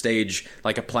certain stage,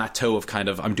 like a plateau of kind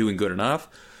of, I'm doing good enough,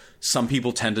 some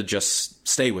people tend to just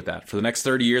stay with that. For the next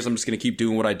 30 years, I'm just going to keep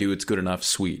doing what I do. It's good enough.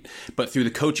 Sweet. But through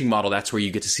the coaching model, that's where you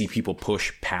get to see people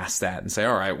push past that and say,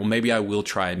 all right, well, maybe I will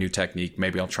try a new technique.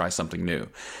 Maybe I'll try something new.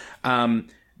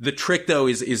 The trick, though,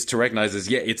 is to recognize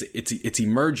it's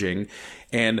emerging,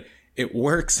 and it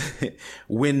works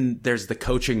when there's the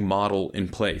coaching model in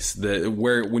place.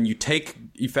 When you take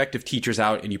effective teachers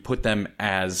out and you put them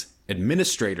as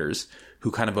administrators who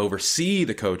kind of oversee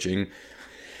the coaching,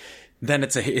 then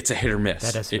it's a hit or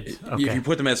miss. Okay. If you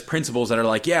put them as principals that are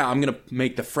like, I'm going to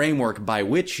make the framework by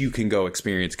which you can go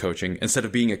experience coaching, instead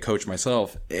of being a coach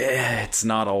myself, it's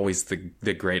not always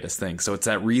the greatest thing. So it's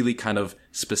that really kind of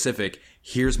specific,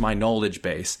 here's my knowledge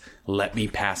base, let me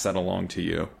pass that along to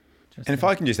you. And if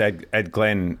I can just add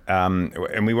Glenn,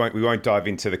 and we won't dive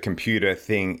into the computer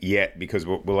thing yet, because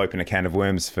we'll open a can of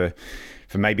worms for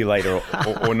maybe later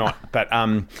or not. But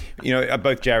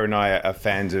both Jared and I are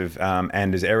fans of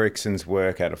Anders Ericsson's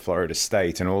work out of Florida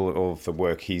State, and all of the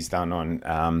work he's done on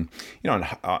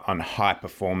on high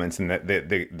performance and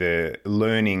the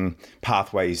learning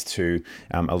pathways to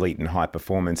elite and high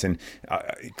performance. And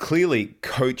clearly,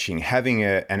 coaching, having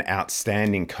an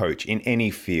outstanding coach in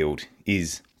any field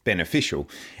is beneficial,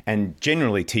 and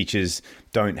generally teachers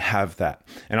don't have that.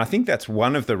 And I think that's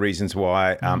one of the reasons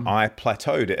why I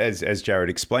plateaued, as Jared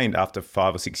explained, after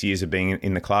 5 or 6 years of being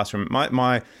in the classroom.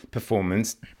 My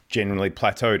performance generally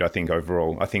plateaued, I think,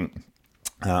 overall. I think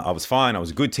I was fine. I was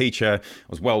a good teacher. I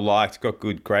was well liked, got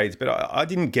good grades, but I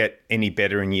didn't get any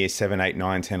better in year 7, 8,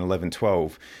 9, 10, 11,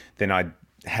 12 than I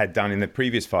had done in the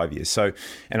previous 5 years. So,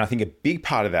 and I think a big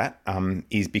part of that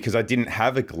is because I didn't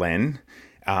have a Glenn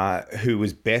who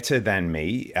was better than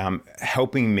me,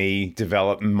 helping me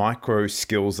develop micro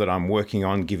skills that I'm working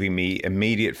on, giving me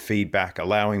immediate feedback,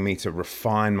 allowing me to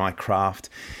refine my craft.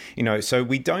 So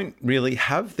we don't really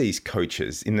have these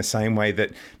coaches in the same way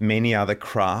that many other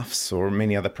crafts or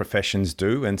many other professions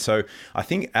do. And so I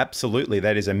think absolutely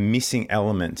that is a missing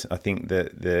element. I think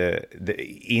that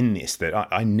in this, that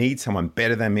I need someone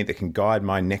better than me that can guide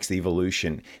my next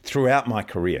evolution throughout my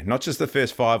career, not just the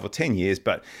first 5 or 10 years,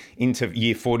 but into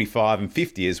year 45 and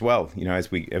 50 as well,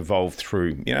 as we evolve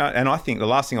through, and I think the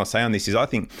last thing I'll say on this is I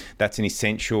think that's an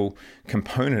essential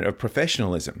component of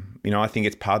professionalism. I think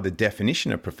it's part of the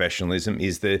definition of professionalism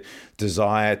is the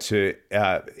desire to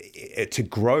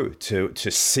grow,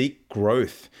 to seek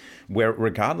growth, where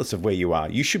regardless of where you are,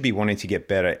 you should be wanting to get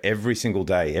better every single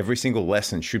day. Every single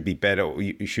lesson should be better.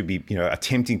 You should be,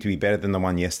 attempting to be better than the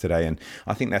one yesterday. And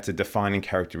I think that's a defining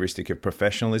characteristic of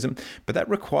professionalism. But that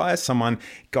requires someone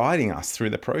guiding us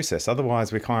through the process.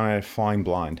 Otherwise, we're kind of flying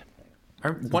blind. I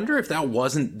wonder if that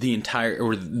wasn't the entire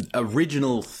or the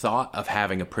original thought of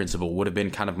having a principal would have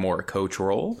been kind of more a coach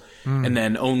role. And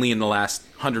then only in the last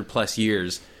 100+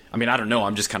 years, I mean, I don't know,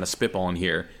 I'm just kind of spitballing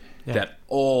here, that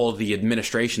all the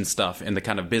administration stuff and the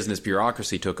kind of business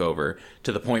bureaucracy took over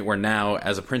to the point where now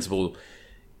as a principal,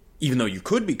 even though you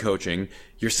could be coaching,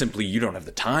 you don't have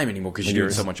the time anymore because you're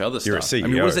doing so much other stuff. You're a CEO. I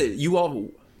mean, was it you all...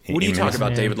 What do you talk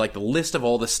about, David? Like the list of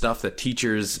all the stuff that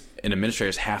teachers and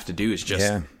administrators have to do is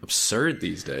just absurd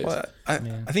these days. Well, I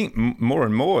think more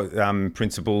and more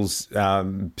principals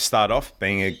start off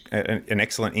being an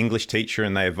excellent English teacher,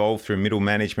 and they evolve through middle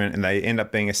management, and they end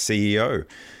up being a CEO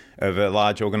of a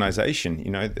large organization.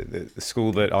 The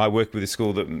school that I work with, the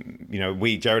school that,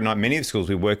 Jared and I, many of the schools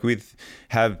we work with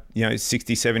have,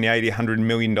 60, 70, 80, $100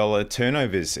 million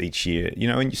turnovers each year,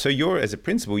 and so you're, as a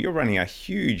principal, you're running a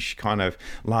huge kind of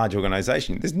large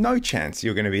organization. There's no chance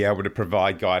you're going to be able to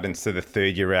provide guidance to the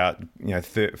third year out,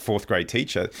 fourth grade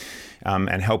teacher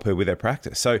and help her with her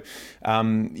practice. So,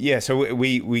 so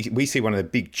we see one of the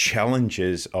big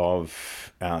challenges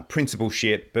of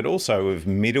principalship, but also of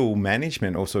middle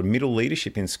management or sort of middle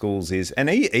leadership in schools is, and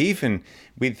even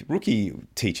with rookie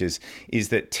teachers, is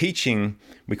that teaching,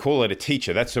 we call it a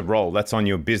teacher, that's a role, that's on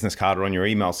your business card or on your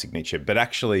email signature, but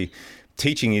actually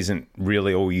teaching isn't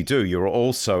really all you do. You're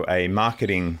also a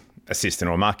marketing assistant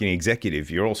or marketing executive.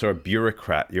 You're also a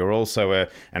bureaucrat. You're also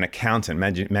an accountant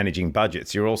managing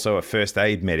budgets. You're also a first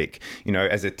aid medic.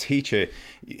 As a teacher,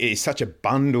 it's such a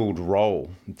bundled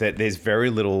role that there's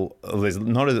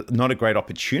not a great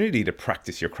opportunity to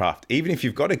practice your craft. Even if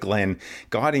you've got a Glenn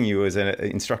guiding you as an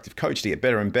instructive coach to get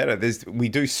better and better, we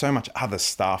do so much other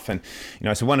stuff. And,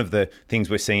 so one of the things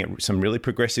we're seeing at some really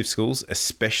progressive schools,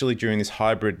 especially during this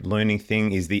hybrid learning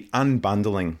thing, is the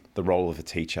unbundling the role of a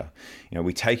teacher.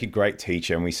 We take a great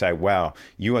teacher and we say, wow,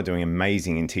 you are doing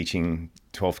amazing in teaching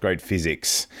 12th grade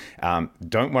physics.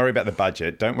 Don't worry about the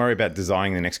budget. Don't worry about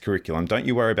designing the next curriculum. Don't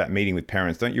you worry about meeting with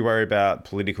parents. Don't you worry about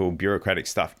political bureaucratic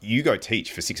stuff. You go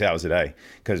teach for 6 hours a day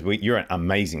because you're an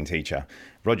amazing teacher.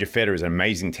 Roger Federer is an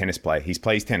amazing tennis player. He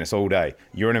plays tennis all day.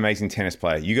 You're an amazing tennis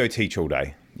player. You go teach all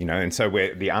day. And so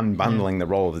the unbundling the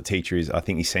role of the teacher is, I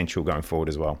think, essential going forward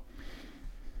as well.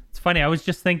 It's funny. I was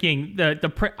just thinking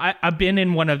I've been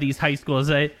in one of these high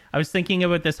schools. I was thinking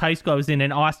about this high school I was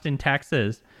in Austin,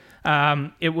 Texas.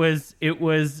 It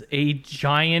was a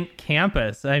giant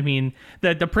campus. I mean,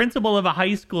 the principal of a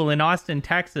high school in Austin,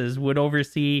 Texas would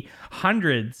oversee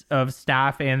hundreds of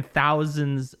staff and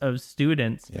thousands of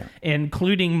students,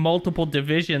 including multiple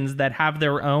divisions that have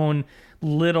their own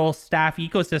little staff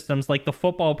ecosystems. Like the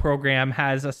football program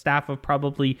has a staff of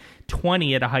probably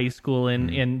 20 at a high school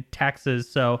in Texas.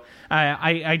 So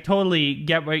I totally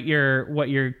get what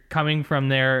you're coming from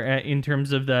there in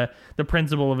terms of the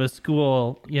principal of a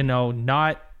school,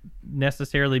 not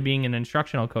necessarily being an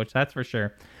instructional coach. That's for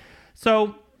sure.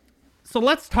 So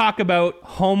let's talk about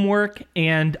homework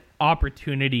and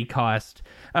opportunity cost.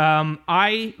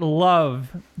 I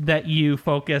love that you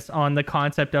focus on the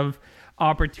concept of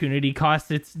opportunity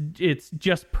cost. It's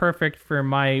just perfect for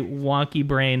my wonky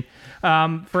brain.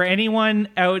 For anyone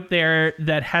out there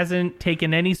that hasn't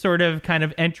taken any sort of kind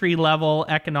of entry level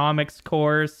economics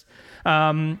course,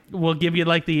 we'll give you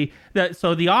like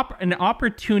an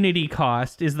opportunity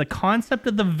cost is the concept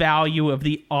of the value of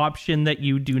the option that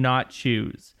you do not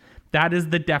choose. That is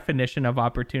the definition of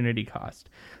opportunity cost.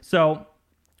 So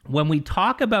when we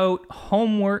talk about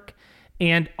homework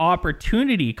and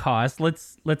opportunity cost,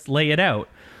 let's lay it out.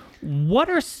 What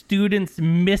are students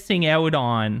missing out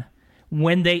on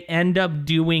when they end up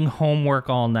doing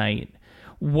homework all night?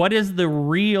 What is the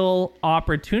real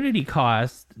opportunity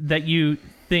cost that you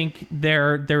think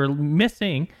they're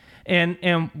missing?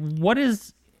 And what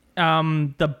is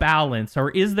the balance,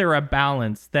 or is there a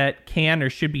balance that can or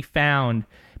should be found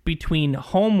between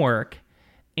homework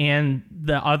and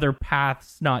the other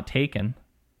paths not taken?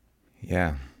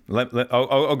 Yeah.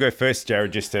 I'll go first,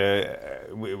 Jared, just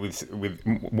with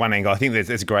one angle. I think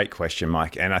that's a great question,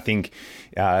 Mike, and I think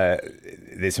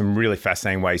there's some really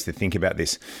fascinating ways to think about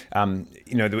this.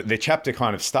 The chapter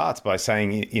kind of starts by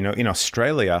saying, in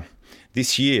Australia,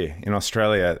 this year in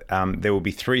Australia, there will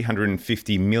be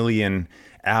 350 million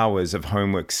hours of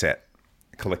homework set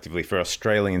collectively for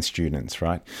Australian students,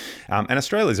 right? And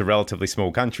Australia is a relatively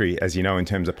small country, as you know, in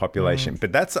terms of population,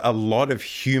 but that's a lot of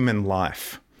human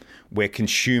life we're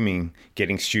consuming,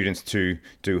 getting students to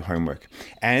do homework.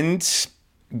 And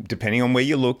depending on where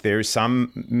you look, there is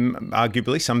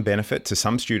arguably some benefit to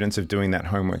some students of doing that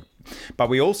homework. But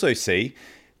we also see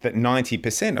that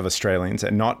 90% of Australians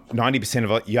are not,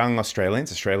 90% of young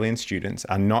Australian students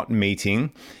are not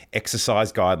meeting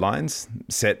exercise guidelines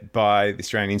set by the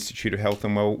Australian Institute of Health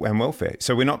and Welfare.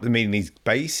 So we're not meeting these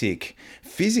basic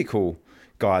physical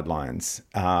guidelines.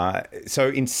 So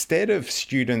instead of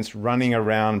students running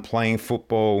around playing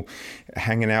football,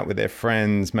 hanging out with their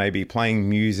friends, maybe playing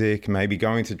music, maybe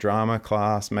going to drama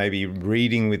class, maybe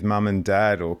reading with mum and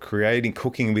dad, or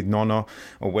cooking with nonna,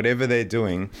 or whatever they're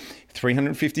doing,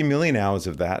 350 million hours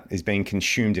of that is being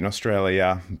consumed in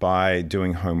Australia by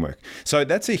doing homework. So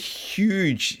that's a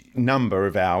huge number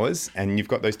of hours. And you've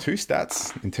got those two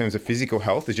stats in terms of physical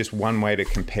health. There's just one way to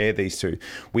compare these two.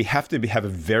 We have to have a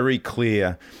very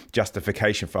clear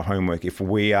justification for homework. If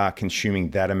we are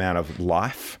consuming that amount of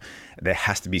life, there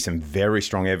has to be some very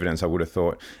strong evidence, I would have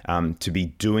thought, to be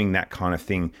doing that kind of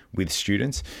thing with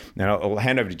students. Now, I'll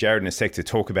hand over to Jared in a sec to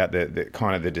talk about the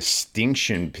kind of the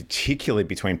distinction, particularly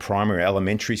between primary,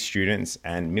 elementary students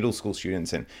and middle school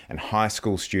students and high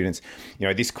school students.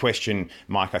 This question,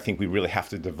 Mike, I think we really have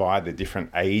to divide the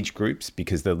different age groups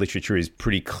because the literature is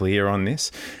pretty clear on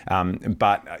this.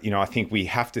 But I think we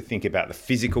have to think about the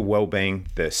physical well-being,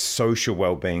 the social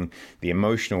well-being, the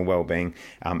emotional well-being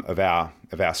of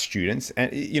our students,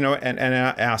 and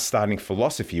our starting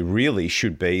philosophy really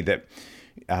should be that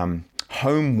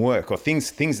homework or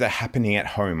things that are happening at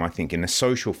home, I think, in a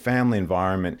social family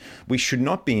environment, we should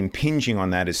not be impinging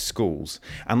on that as schools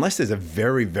unless there's a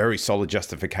very, very solid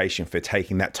justification for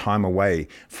taking that time away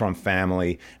from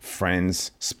family,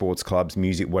 friends, sports clubs,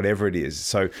 music, whatever it is.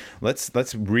 So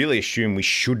let's really assume we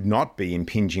should not be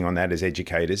impinging on that as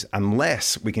educators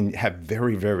unless we can have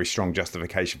very, very strong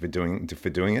justification for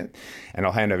doing it. And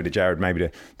I'll hand over to Jared maybe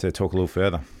to talk a little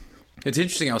further. It's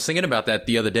interesting. I was thinking about that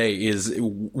the other day, is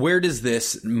where does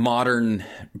this modern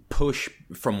push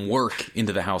from work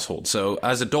into the household? So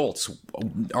as adults,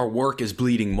 our work is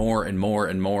bleeding more and more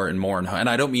and more and more. And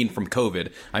I don't mean from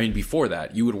COVID. I mean, before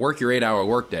that, you would work your 8-hour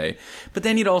workday, but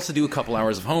then you'd also do a couple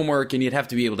hours of homework and you'd have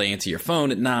to be able to answer your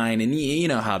phone at 9. And you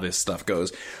know how this stuff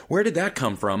goes. Where did that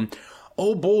come from?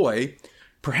 Oh boy,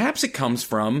 perhaps it comes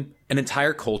from an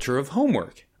entire culture of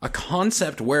homework, a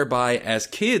concept whereby as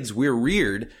kids, we're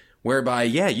reared whereby,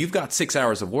 yeah, you've got 6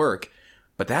 hours of work,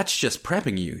 but that's just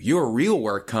prepping you. Your real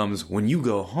work comes when you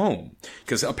go home.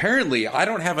 Because apparently I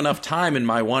don't have enough time in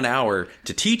my 1 hour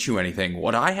to teach you anything.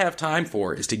 What I have time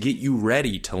for is to get you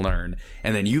ready to learn.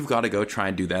 And then you've got to go try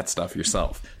and do that stuff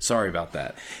yourself. Sorry about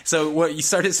that. So what you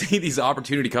start to see these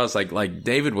opportunity costs, like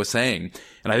David was saying,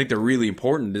 and I think they're really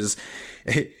important, is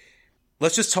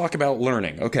let's just talk about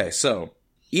learning. Okay, so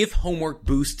if homework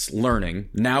boosts learning,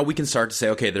 now we can start to say,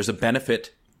 okay, there's a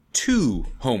benefit to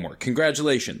homework.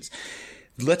 Congratulations.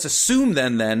 Let's assume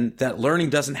then that learning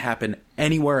doesn't happen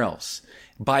anywhere else.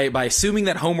 By assuming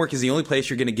that homework is the only place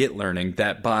you're going to get learning,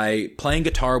 that by playing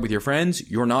guitar with your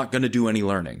friends, you're not going to do any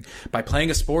learning. By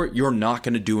playing a sport, you're not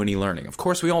going to do any learning. Of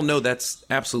course, we all know that's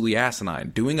absolutely asinine.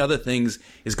 Doing other things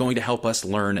is going to help us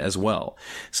learn as well.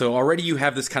 So already you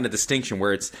have this kind of distinction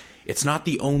where it's not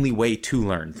the only way to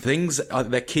learn. Things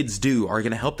that kids do are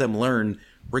going to help them learn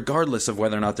regardless of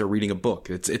whether or not they're reading a book.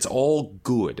 It's all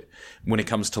good when it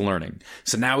comes to learning.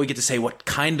 So now we get to say, what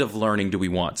kind of learning do we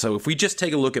want? So if we just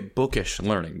take a look at bookish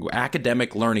learning,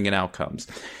 academic learning and outcomes,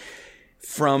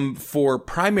 for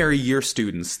primary year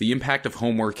students, the impact of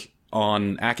homework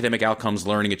on academic outcomes,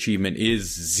 learning achievement is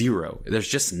 0. There's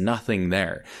just nothing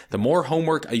there. The more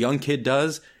homework a young kid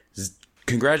does,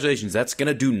 congratulations, that's going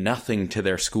to do nothing to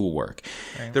their schoolwork.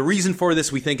 Right. The reason for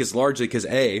this, we think, is largely because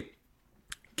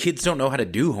kids don't know how to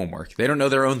do homework. They don't know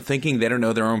their own thinking. They don't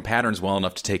know their own patterns well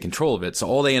enough to take control of it. So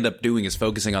all they end up doing is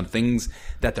focusing on things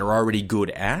that they're already good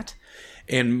at.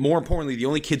 And more importantly, the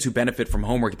only kids who benefit from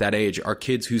homework at that age are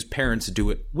kids whose parents do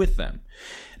it with them.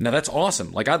 Now that's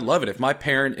awesome. Like, I'd love it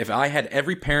if I had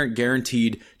every parent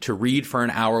guaranteed to read for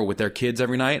an hour with their kids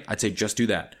every night, I'd say just do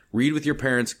that. Read with your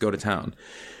parents, go to town.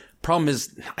 Problem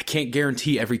is, I can't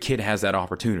guarantee every kid has that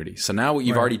opportunity. So now what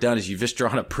you've already done is you've just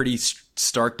drawn a pretty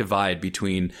stark divide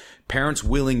between parents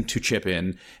willing to chip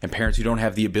in and parents who don't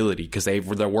have the ability because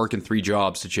they're working 3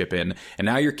 jobs to chip in. And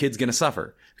now your kid's going to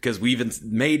suffer because we've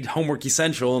made homework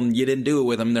essential and you didn't do it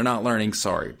with them. They're not learning.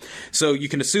 Sorry. So you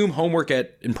can assume homework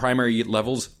in primary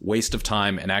levels, waste of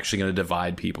time and actually going to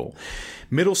divide people.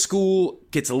 Middle school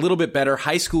gets a little bit better.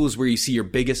 High school is where you see your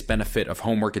biggest benefit of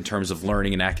homework in terms of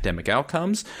learning and academic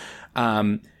outcomes.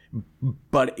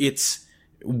 But it's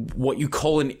what you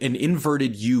call an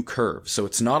inverted U curve. So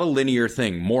it's not a linear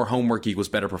thing. More homework equals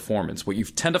better performance. What you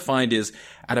tend to find is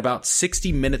at about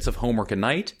 60 minutes of homework a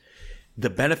night, the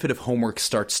benefit of homework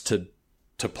starts to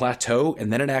plateau,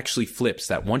 and then it actually flips.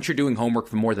 That once you're doing homework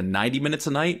for more than 90 minutes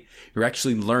a night, you're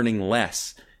actually learning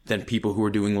less than people who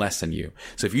are doing less than you.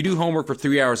 So if you do homework for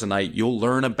 3 hours a night, you'll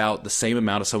learn about the same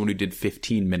amount as someone who did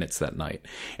 15 minutes that night.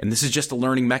 And this is just a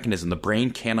learning mechanism. The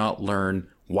brain cannot learn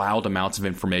wild amounts of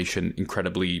information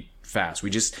incredibly fast.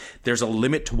 There's a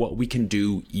limit to what we can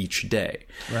do each day.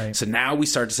 Right. So now we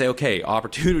start to say, okay,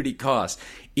 opportunity cost.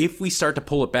 If we start to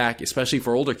pull it back, especially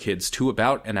for older kids, to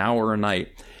about an hour a night,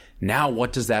 now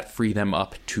what does that free them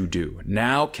up to do?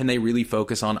 Now can they really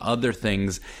focus on other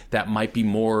things that might be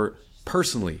more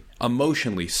personally,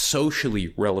 emotionally,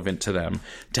 socially relevant to them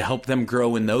to help them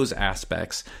grow in those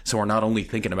aspects, so we're not only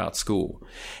thinking about school.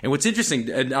 And what's interesting,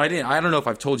 and I don't know if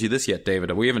I've told you this yet,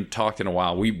 David, we haven't talked in a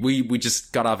while. We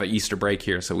just got off an Easter break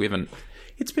here, so we haven't.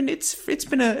 It's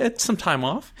been some time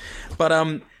off. But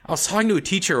I was talking to a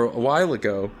teacher a while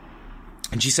ago,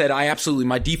 and she said,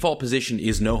 my default position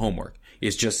is no homework.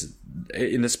 It's just,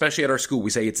 and especially at our school, we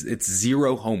say it's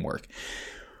zero homework.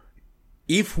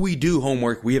 If we do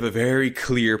homework, we have a very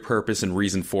clear purpose and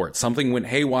reason for it. Something went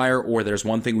haywire, or there's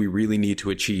one thing we really need to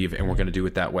achieve, and we're going to do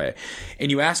it that way.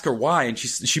 And you ask her why, and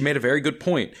she made a very good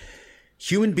point.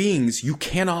 Human beings, you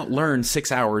cannot learn 6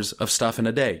 hours of stuff in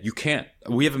a day. You can't.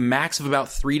 We have a max of about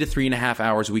 3 to 3.5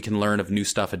 hours we can learn of new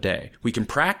stuff a day. We can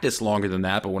practice longer than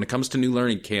that, but when it comes to new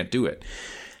learning, can't do it.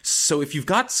 So if you've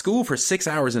got school for 6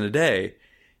 hours in a day,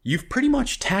 you've pretty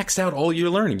much taxed out all your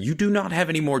learning. You do not have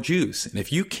any more juice. And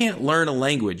if you can't learn a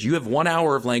language, you have 1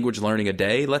 hour of language learning a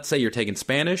day. Let's say you're taking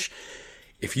Spanish.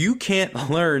 If you can't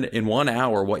learn in 1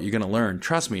 hour what you're going to learn,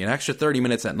 trust me, an extra 30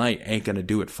 minutes at night ain't going to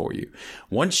do it for you.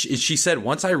 She said,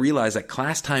 once I realized that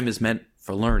class time is meant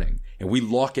for learning and we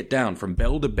lock it down from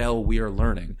bell to bell, we are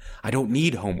learning. I don't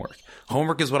need homework.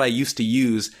 Homework is what I used to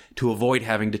use to avoid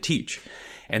having to teach.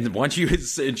 And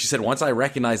she said, once I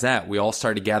recognized that, we all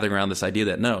started gathering around this idea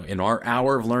that no, in our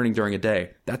hour of learning during a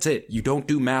day, that's it. You don't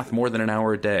do math more than an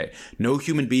hour a day. No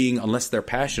human being, unless they're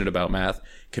passionate about math,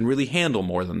 can really handle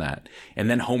more than that. And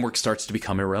then homework starts to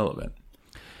become irrelevant.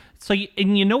 So,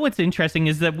 and you know what's interesting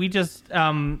is that we just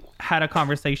had a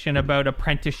conversation about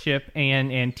apprenticeship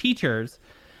and teachers.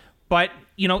 But,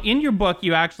 you know, in your book,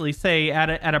 you actually say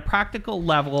at a practical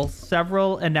level,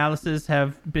 several analyses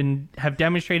have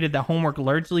demonstrated that homework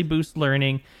largely boosts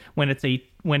learning when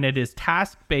it is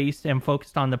task-based and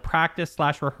focused on the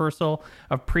practice/rehearsal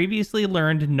of previously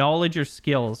learned knowledge or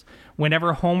skills.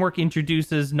 Whenever homework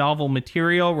introduces novel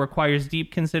material, requires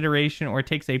deep consideration, or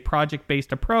takes a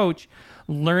project-based approach,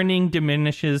 learning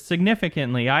diminishes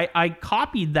significantly. I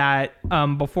copied that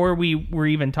before we were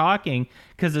even talking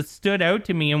because it stood out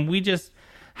to me, and we just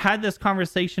had this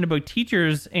conversation about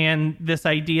teachers and this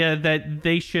idea that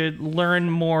they should learn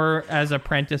more as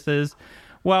apprentices.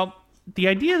 Well, the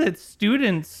idea that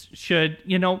students should,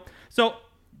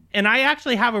 and I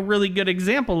actually have a really good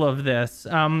example of this.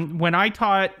 When I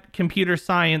taught computer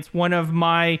science, one of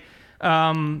my,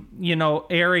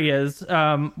 areas,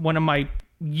 one of my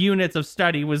units of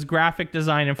study was graphic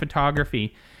design and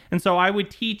photography. And so I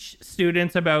would teach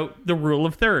students about the rule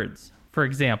of thirds, for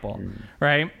example,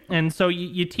 right? And so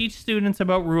you teach students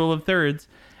about rule of thirds.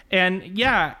 And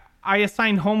yeah, I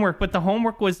assigned homework, but the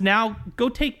homework was now go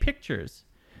take pictures.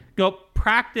 Go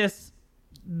practice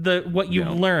what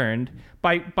you've learned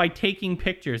by taking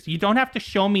pictures. You don't have to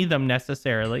show me them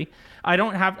necessarily.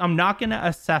 I'm not going to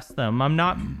assess them. I'm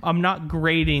not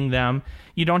grading them.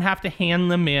 You don't have to hand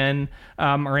them in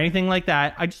or anything like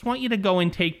that. I just want you to go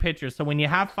and take pictures. So when you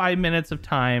have 5 minutes of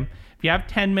time, if you have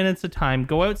 10 minutes of time,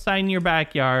 go outside in your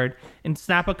backyard and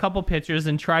snap a couple pictures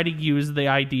and try to use the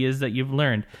ideas that you've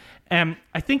learned. And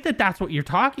I think that that's what you're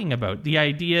talking about. The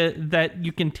idea that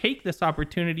you can take this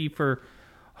opportunity for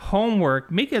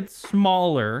homework, make it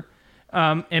smaller,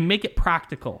 and make it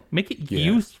practical, make it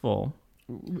useful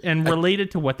and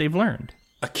related to what they've learned.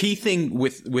 A key thing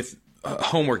with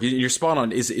homework, you're spot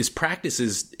on, is practice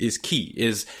is key.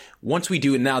 Is once we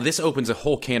do it, now this opens a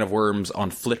whole can of worms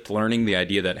on flipped learning, the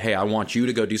idea that, hey, I want you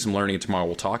to go do some learning and tomorrow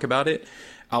we'll talk about it.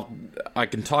 I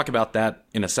can talk about that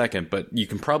in a second, but you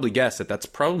can probably guess that that's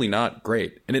probably not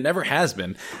great. And it never has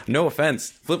been. No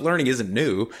offense. Flipped learning isn't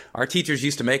new. Our teachers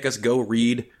used to make us go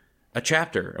read a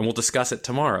chapter and we'll discuss it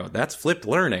tomorrow. That's flipped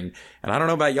learning. And I don't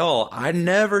know about y'all, I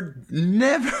never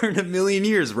in a million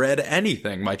years read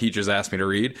anything my teachers asked me to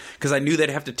read because I knew they'd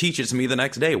have to teach it to me the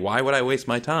next day. Why would I waste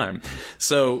my time?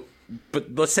 So,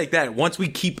 but let's take that. Once we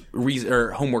keep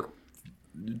homework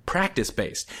practice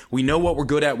based, we know what we're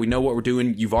good at, we know what we're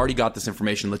doing, you've already got this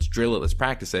information, let's drill it, let's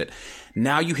practice it.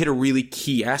 Now you hit a really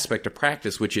key aspect of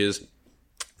practice, which is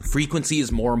frequency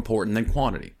is more important than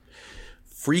quantity.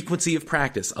 Frequency of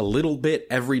practice, a little bit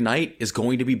every night, is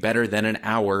going to be better than an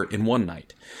hour in one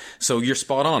night. So you're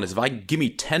spot on. Is if I give me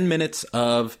 10 minutes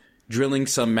of drilling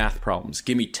some math problems,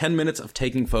 give me 10 minutes of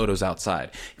taking photos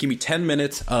outside, give me 10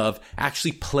 minutes of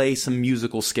actually play some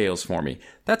musical scales for me.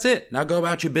 That's it. Now go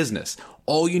about your business.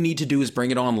 All you need to do is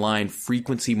bring it online.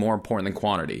 Frequency more important than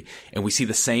quantity. And we see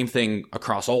the same thing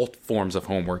across all forms of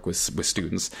homework with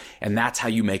students. And that's how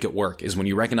you make it work, is when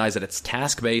you recognize that it's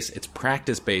task-based, it's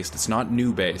practice-based, it's not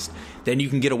new-based. Then you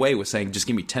can get away with saying, just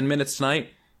give me 10 minutes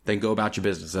tonight, then go about your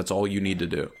business. That's all you need to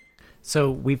do. So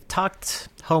we've talked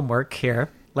homework here.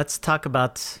 Let's talk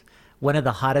about one of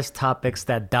the hottest topics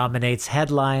that dominates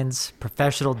headlines,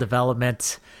 professional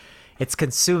development. It's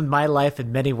consumed my life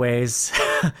in many ways,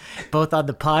 both on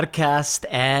the podcast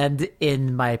and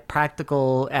in my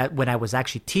practical, when I was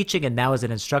actually teaching and now as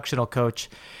an instructional coach.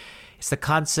 It's the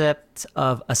concept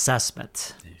of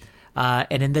assessment.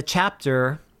 And in the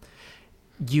chapter,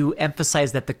 you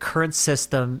emphasize that the current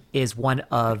system is one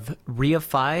of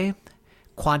reify,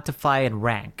 quantify, and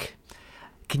rank.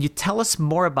 Can you tell us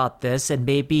more about this and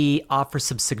maybe offer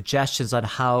some suggestions on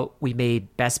how we may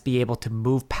best be able to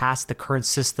move past the current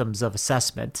systems of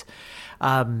assessment?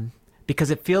 Because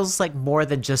it feels like more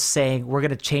than just saying we're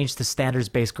going to change to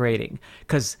standards-based grading,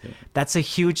 because that's a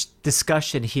huge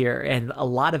discussion here and a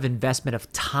lot of investment of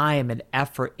time and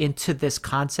effort into this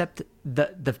concept.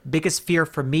 The biggest fear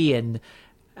for me, and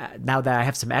now that I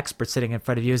have some experts sitting in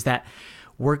front of you, is that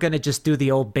we're going to just do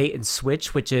the old bait and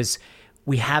switch, which is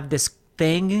we have this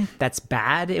thing that's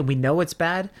bad and we know it's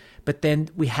bad, but then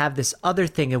we have this other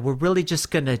thing and we're really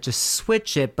just going to just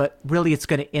switch it, but really it's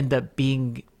going to end up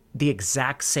being the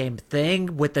exact same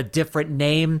thing with a different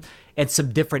name and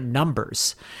some different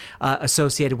numbers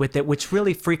associated with it, which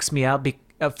really freaks me out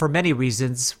for many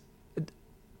reasons.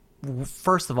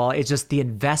 First of all, it's just the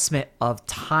investment of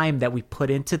time that we put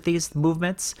into these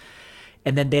movements,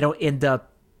 and then they don't end up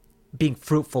being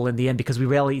fruitful in the end because we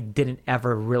really didn't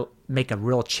ever make a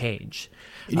real change.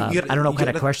 I don't know what kind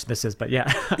of question this is, but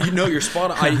yeah. You're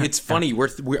spot on. It's funny.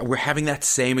 We're having that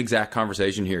same exact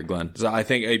conversation here, Glenn. So I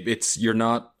think you're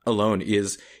not alone.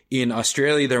 Is in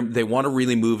Australia, they want to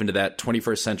really move into that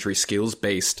 21st century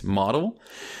skills-based model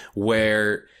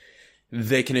where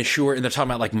they can assure, and they're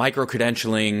talking about like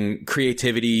micro-credentialing,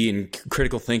 creativity, and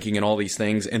critical thinking, and all these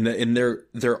things. And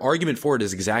their argument for it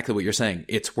is exactly what you're saying.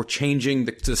 We're changing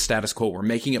the status quo. We're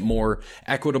making it more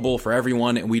equitable for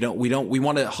everyone, and we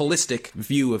want a holistic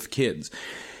view of kids.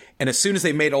 And as soon as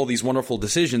they made all these wonderful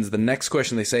decisions, the next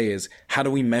question they say is, how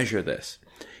do we measure this?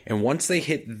 And once they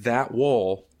hit that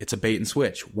wall, it's a bait and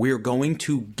switch. We're going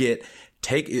to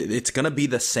it's going to be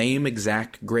the same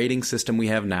exact grading system we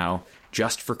have now,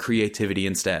 just for creativity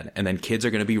instead. And then kids are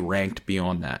going to be ranked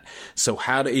beyond that. So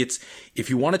if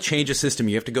you want to change a system,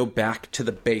 you have to go back to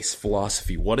the base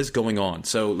philosophy. What is going on?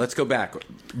 So let's go back.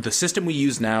 The system we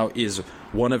use now is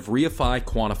one of reify,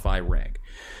 quantify, rank.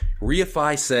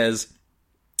 Reify says,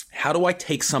 how do I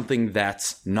take something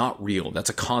that's not real, that's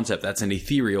a concept, that's an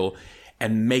ethereal,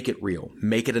 and make it real,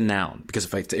 make it a noun?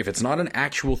 Because if it's not an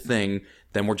actual thing,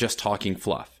 then we're just talking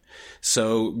fluff.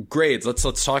 So grades,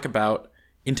 let's talk about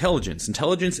intelligence.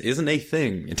 Intelligence isn't a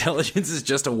thing. Intelligence is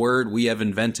just a word we have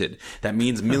invented that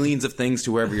means millions of things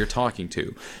to whoever you're talking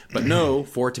to. But no,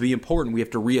 for it to be important, we have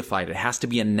to reify it. It has to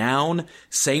be a noun.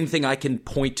 Same thing I can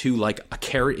point to, like a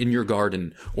carrot in your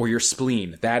garden or your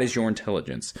spleen. That is your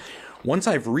intelligence. Once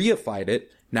I've reified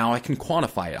it, now I can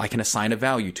quantify it. I can assign a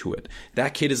value to it.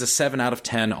 That kid is a 7 out of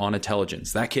 10 on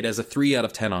intelligence. That kid has a 3 out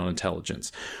of 10 on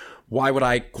intelligence. Why would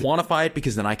I quantify it?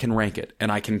 Because then I can rank it,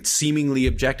 and I can seemingly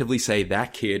objectively say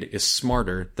that kid is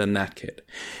smarter than that kid.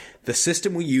 The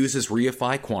system we use is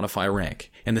reify, quantify,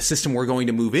 rank. And the system we're going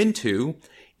to move into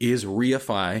is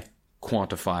reify,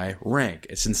 quantify, rank.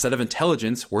 It's instead of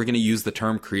intelligence, we're going to use the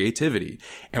term creativity,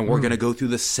 and we're going to go through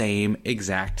the same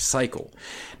exact cycle.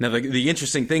 Now, the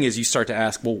interesting thing is you start to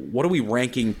ask, well, what are we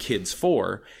ranking kids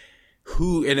for?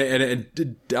 And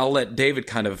I'll let David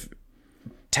kind of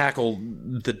tackle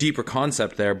the deeper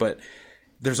concept there, but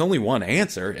there's only one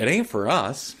answer. It ain't for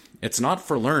us. It's not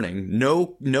for learning.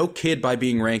 No kid by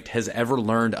being ranked has ever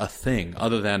learned a thing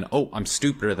other than, oh, I'm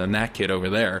stupider than that kid over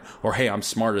there, or hey, I'm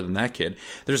smarter than that kid.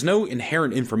 There's no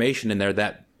inherent information in there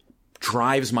that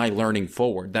drives my learning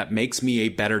forward, that makes me a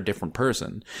better, different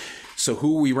person. So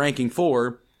who are we ranking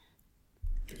for?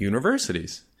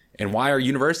 Universities. And why are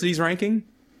universities ranking?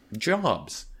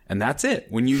 Jobs. And that's it.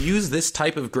 When you use this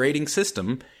type of grading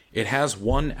system, it has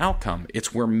one outcome.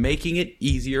 It's we're making it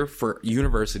easier for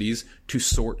universities to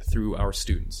sort through our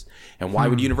students. And why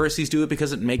would universities do it?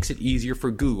 Because it makes it easier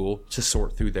for Google to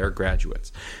sort through their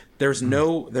graduates. There's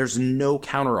no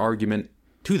counter argument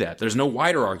to that. There's no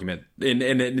wider argument.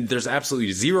 And there's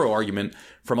absolutely zero argument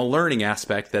from a learning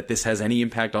aspect that this has any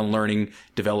impact on learning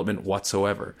development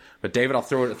whatsoever. But David, I'll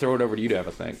throw it over to you to have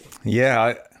a think.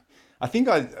 Yeah, I think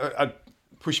I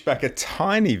push back a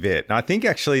tiny bit. And I think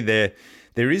actually there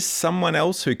is someone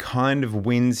else who kind of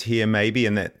wins here, maybe,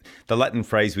 and that the Latin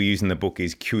phrase we use in the book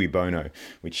is cui bono,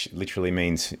 which literally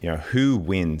means, who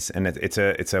wins. And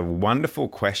it's a wonderful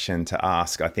question to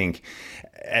ask, I think,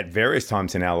 at various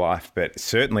times in our life, but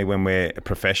certainly when we're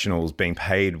professionals being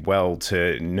paid well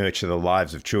to nurture the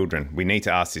lives of children, we need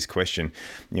to ask this question,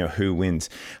 who wins?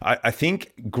 I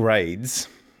think grades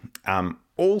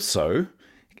also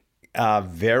are a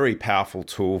very powerful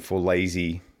tool for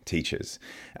lazy teachers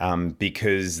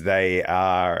because they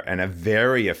are a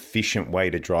very efficient way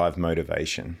to drive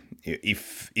motivation.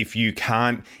 If you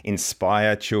can't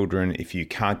inspire children, if you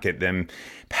can't get them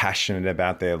passionate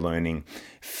about their learning,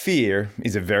 fear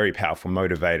is a very powerful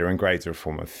motivator, and grades are a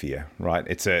form of fear, right?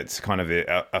 It's kind of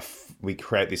we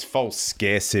create this false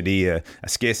scarcity, a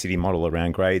scarcity model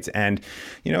around grades. And,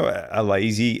 a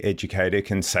lazy educator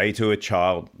can say to a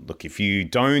child, look, if you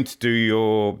don't do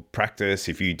your practice,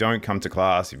 if you don't come to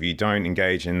class, if you don't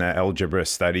engage in the algebra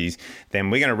studies, then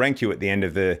we're going to rank you at the end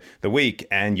of the week,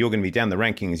 and you're going to be down the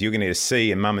rankings. You're going to get a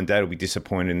C, and mum and dad will be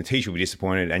disappointed, and the teacher will be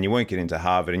disappointed, and you won't get into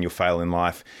Harvard, and you'll fail in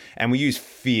life. And we use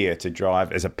fear to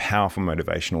drive as a powerful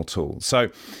motivational tool.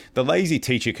 So the lazy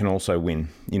teacher can also win,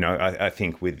 I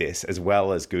think, with this, as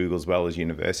well as Google, as well as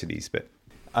universities. But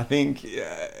I think,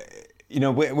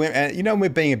 we're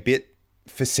being a bit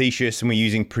facetious and we're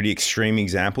using pretty extreme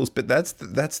examples, but that's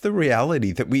the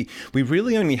reality, that we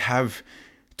really only have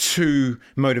two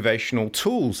motivational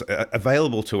tools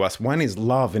available to us. One is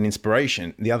love and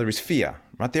inspiration. The other is fear,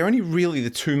 right? They're only really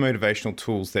the two motivational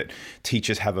tools that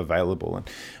teachers have available. And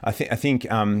I think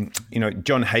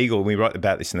John Hagel, we write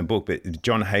about this in the book, but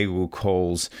John Hagel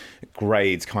calls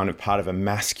grades kind of part of a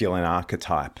masculine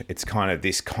archetype. It's kind of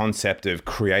this concept of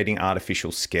creating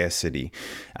artificial scarcity,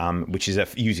 which is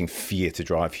using fear to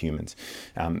drive humans.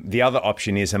 The other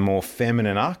option is a more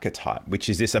feminine archetype, which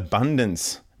is this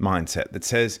abundance mindset that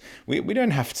says we don't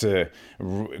have to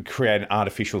create an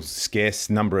artificial scarce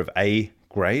number of A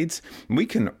grades. We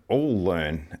can all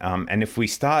learn. And if we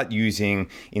start using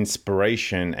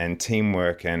inspiration and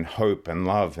teamwork and hope and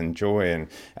love and joy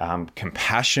and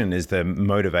compassion as the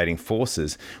motivating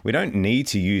forces, we don't need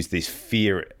to use this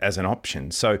fear as an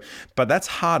option. But that's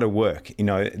harder work.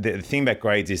 The thing about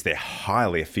grades is they're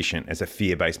highly efficient as a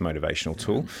fear-based motivational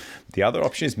tool. The other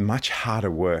option is much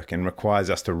harder work and requires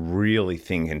us to really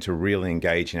think and to really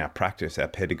engage in our practice, our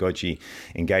pedagogy,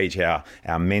 engage our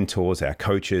mentors, our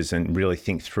coaches, and really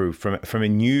think through from a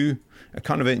new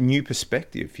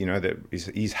perspective, that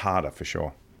is harder for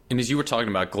sure. And as you were talking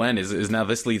about, Glenn, is now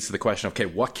this leads to the question of, okay,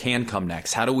 what can come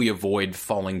next? How do we avoid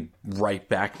falling right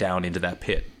back down into that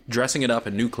pit? Dressing it up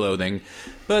in new clothing,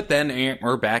 but then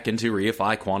we're back into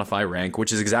reify, quantify, rank,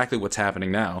 which is exactly what's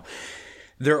happening now.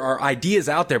 There are ideas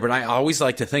out there, but I always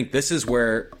like to think this is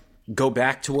where, go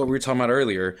back to what we were talking about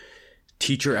earlier,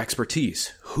 teacher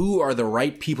expertise. Who are the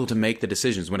right people to make the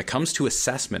decisions? When it comes to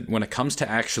assessment, when it comes to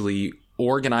actually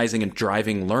organizing and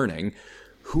driving learning,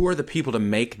 who are the people to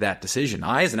make that decision?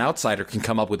 I, as an outsider, can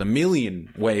come up with a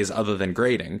million ways other than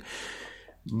grading,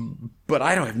 but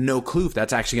I don't have no clue if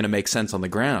that's actually going to make sense on the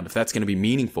ground, if that's going to be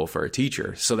meaningful for a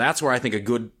teacher. So that's where I think a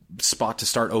good spot to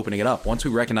start opening it up. Once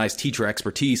we recognize teacher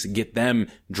expertise and get them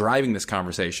driving this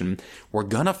conversation, we're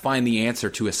going to find the answer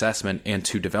to assessment and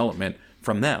to development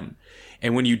from them.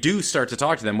 And when you do start to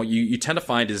talk to them, what you tend to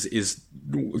find is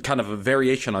kind of a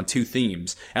variation on two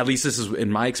themes. At least this is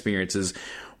in my experiences.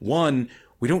 One,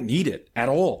 we don't need it at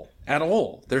all. At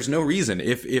all. There's no reason.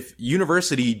 If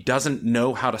university doesn't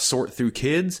know how to sort through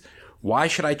kids, Why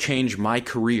should I change my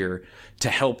career to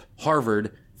help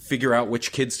Harvard figure out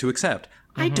which kids to accept?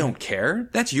 I don't care.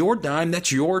 That's your dime.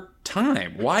 That's your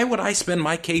time. Why would I spend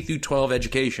my K through 12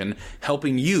 education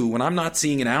helping you when I'm not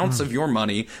seeing an ounce of your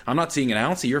money? I'm not seeing an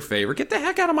ounce of your favor. Get the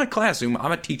heck out of my classroom. I'm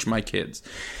going to teach my kids.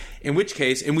 In which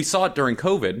case, and we saw it during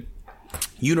COVID,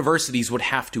 universities would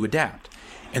have to adapt.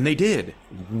 And they did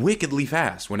wickedly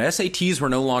fast. When SATs were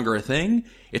no longer a thing,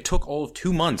 it took all of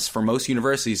 2 months for most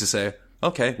universities to say,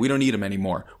 okay, we don't need them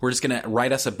anymore. We're just going to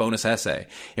write us a bonus essay.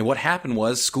 And what happened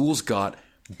was schools got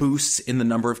boosts in the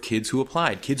number of kids who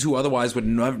applied. Kids who otherwise would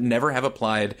never have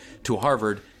applied to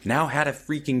Harvard now had a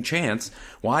freaking chance.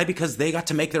 Why? Because they got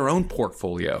to make their own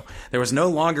portfolio. There was no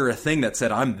longer a thing that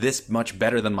said, I'm this much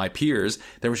better than my peers.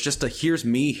 There was just a, here's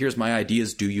me, here's my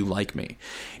ideas, do you like me?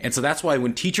 And so that's why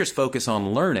when teachers focus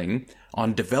on learning,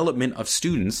 on development of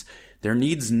students, there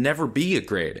needs never be a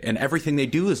grade, and everything they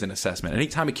do is an assessment.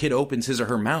 Anytime a kid opens his or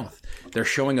her mouth, they're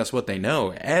showing us what they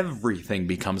know. Everything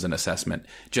becomes an assessment,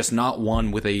 just not one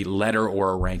with a letter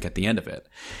or a rank at the end of it.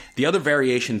 The other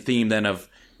variation theme then of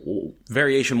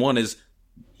variation one is,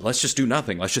 let's just do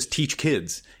nothing. Let's just teach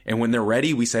kids. And when they're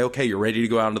ready, we say, okay, you're ready to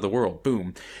go out into the world.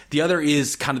 Boom. The other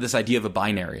is kind of this idea of a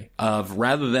binary of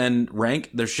rather than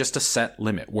rank, there's just a set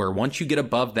limit where once you get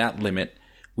above that limit,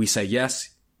 we say, yes,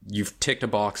 you've ticked a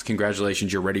box.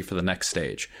 Congratulations. You're ready for the next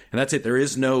stage. And that's it. There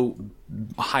is no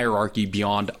hierarchy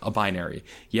beyond a binary.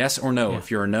 Yes or no. Yeah. If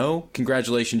you're a no,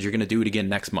 congratulations. You're going to do it again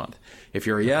next month. If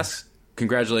you're a yes,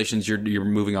 congratulations. You're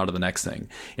moving on to the next thing.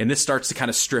 And this starts to kind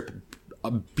of strip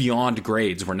beyond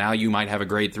grades, where now you might have a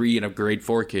grade 3 and a grade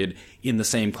 4 kid in the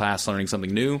same class learning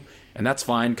something new. And that's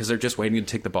fine because they're just waiting to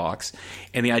tick the box.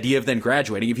 And the idea of then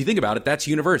graduating, if you think about it, that's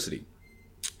university.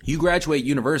 You graduate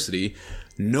university,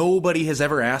 nobody has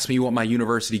ever asked me what my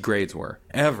university grades were,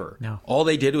 ever. No. All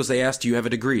they did was they asked, do you have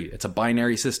a degree? It's a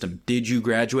binary system. Did you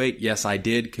graduate? Yes, I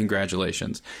did.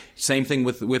 Congratulations. Same thing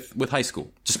with high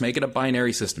school. Just make it a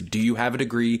binary system. Do you have a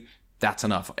degree? That's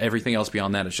enough. Everything else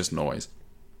beyond that is just noise.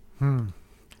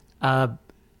 I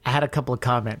had a couple of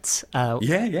comments.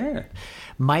 Yeah.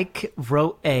 Mike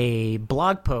wrote a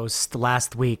blog post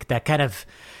last week that kind of,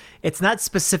 it's not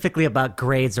specifically about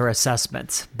grades or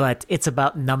assessments, but it's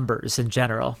about numbers in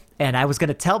general. And I was going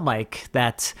to tell Mike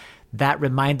that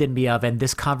reminded me of, and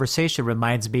this conversation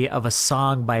reminds me of a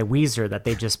song by Weezer that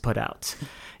they just put out.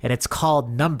 And it's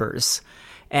called Numbers.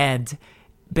 And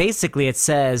basically it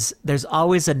says, there's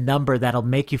always a number that'll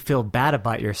make you feel bad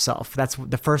about yourself. That's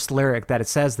the first lyric that it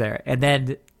says there. And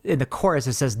then in the chorus,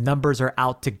 it says, numbers are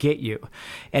out to get you.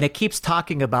 And it keeps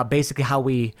talking about basically how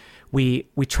we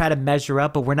try to measure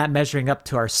up, but we're not measuring up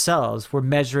to ourselves. We're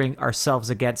measuring ourselves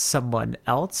against someone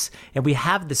else. And we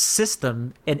have the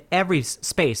system in every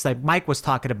space. Like Mike was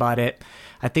talking about it,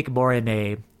 I think more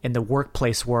in the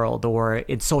workplace world, or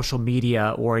in social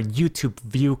media, or in YouTube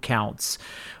view counts,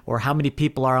 or how many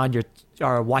people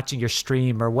are watching your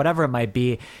stream, or whatever it might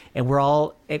be. And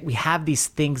we have these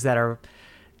things that are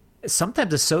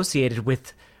sometimes associated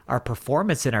with our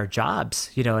performance in our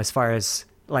jobs, as far as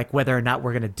like whether or not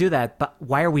we're going to do that. But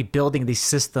why are we building these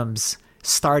systems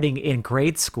starting in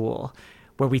grade school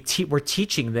where we're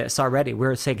teaching this already?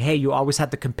 We're saying, hey, you always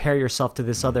have to compare yourself to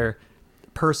this other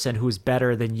person who's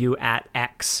better than you at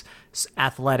X,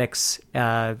 athletics,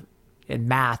 in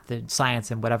math and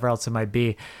science and whatever else it might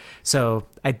be. So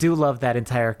I do love that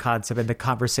entire concept and the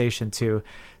conversation too.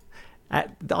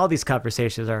 All these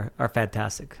conversations are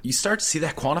fantastic. You start to see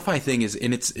that quantify thing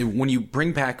it's when you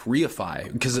bring back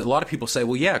reify, because a lot of people say,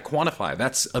 well, yeah, quantify,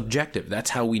 that's objective. That's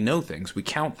how we know things. We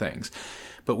count things.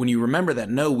 But when you remember that,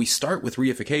 no, we start with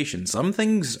reification. Some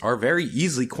things are very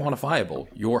easily quantifiable.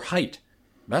 Your height,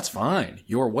 that's fine.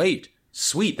 Your weight,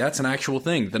 sweet, that's an actual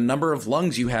thing. The number of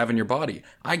lungs you have in your body,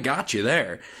 I got you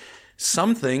there.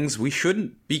 Some things we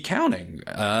shouldn't be counting.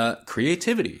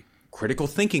 Creativity, critical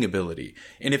thinking ability.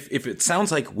 And if it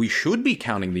sounds like we should be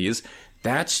counting these,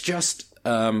 that's just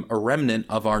a remnant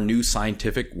of our new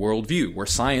scientific worldview, where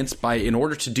science, in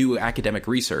order to do academic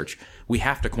research, we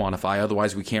have to quantify,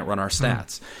 otherwise we can't run our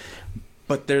stats.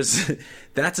 But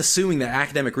that's assuming that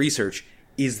academic research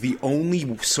is the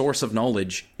only source of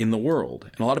knowledge in the world.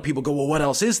 And a lot of people go, well, what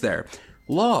else is there?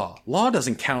 Law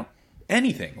doesn't count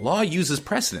anything. Law uses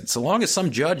precedent. So long as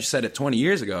some judge said it 20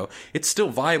 years ago, it's still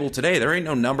viable today. There ain't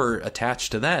no number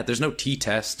attached to that. There's no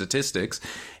t-test statistics.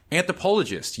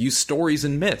 Anthropologists use stories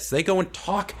and myths. They go and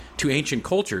talk to ancient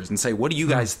cultures and say, what do you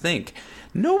guys think?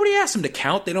 Nobody asks them to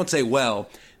count. They don't say, well,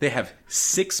 they have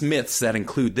 6 myths that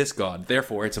include this god,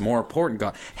 therefore it's a more important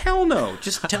god. Hell no.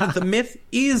 Just tell the myth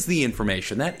is the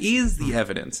information. That is the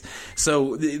evidence.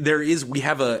 So we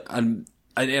have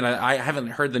I haven't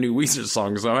heard the new Weezer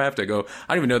song, so I have to go.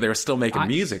 I don't even know they were still making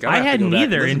music. I hadn't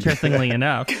either, interestingly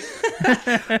enough.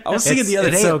 I was singing the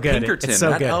other day so at good. Pinkerton.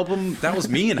 So that good. album, that was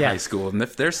me in high school, and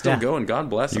if they're still going, God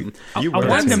bless them.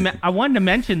 I wanted to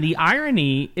mention the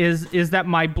irony is that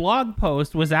my blog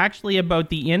post was actually about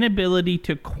the inability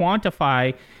to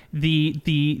quantify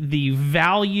the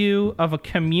value of a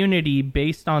community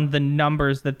based on the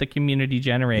numbers that the community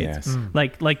generates. Yes.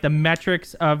 Like the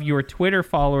metrics of your Twitter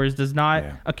followers does not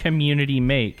a community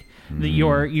make.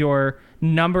 Your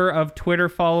number of Twitter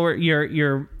followers,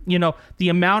 your the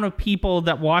amount of people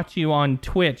that watch you on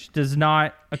Twitch does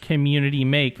not a community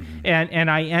make. And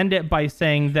I end it by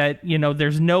saying that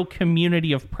there's no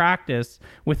community of practice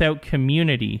without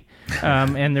community,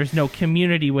 and there's no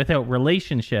community without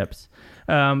relationships.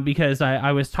 Because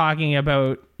I was talking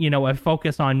about a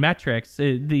focus on metrics.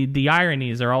 The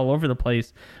ironies are all over the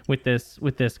place with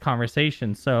this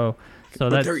conversation. So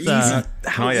that's they're easy.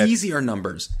 How easy are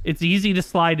numbers? It's easy to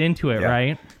slide into it,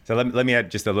 right? So let me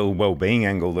add just a little well-being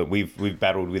angle that we've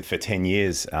battled with for 10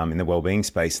 years in the well-being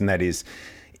space, and that is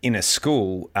in a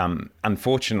school.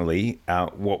 Unfortunately,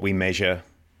 what we measure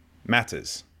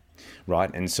matters.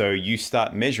 Right. And so you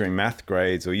start measuring math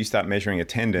grades, or you start measuring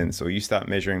attendance, or you start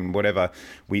measuring whatever.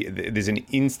 There's an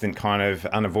instant kind of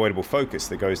unavoidable focus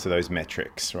that goes to those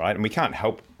metrics. Right. And we can't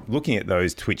help looking at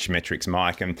those Twitch metrics,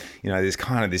 Mike. And, there's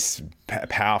kind of this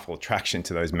powerful attraction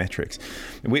to those metrics.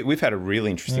 We've had a really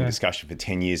interesting discussion for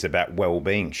 10 years about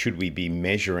well-being. Should we be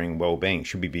measuring well-being?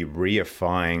 Should we be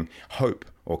reifying hope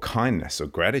or kindness or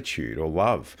gratitude or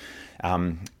love?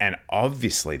 And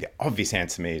obviously, the obvious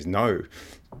answer to me is no.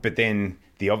 But then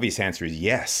the obvious answer is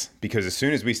yes, because as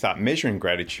soon as we start measuring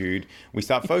gratitude, we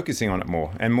start focusing on it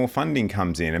more, and more funding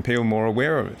comes in and people are more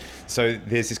aware of it. So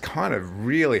there's this kind of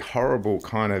really horrible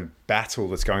kind of battle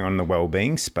that's going on in the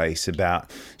well-being space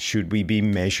about should we be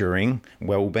measuring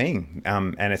well-being?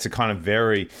 And it's a kind of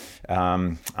very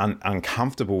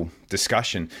uncomfortable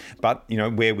discussion. But,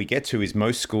 where we get to is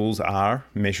most schools are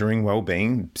measuring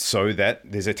well-being so that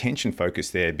there's attention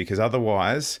focus there, because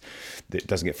otherwise it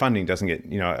doesn't get funding, doesn't get,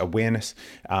 awareness.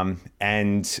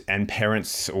 And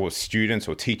parents or students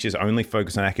or teachers only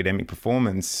focus on academic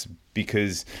performance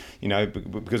because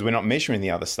we're not measuring the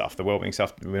other stuff, the well-being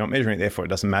stuff. We're not measuring it, therefore it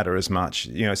doesn't matter as much.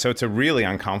 So it's a really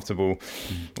uncomfortable,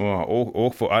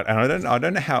 awful. And I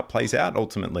don't know how it plays out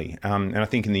ultimately. And I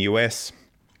think in the US,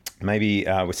 maybe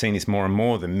we're seeing this more and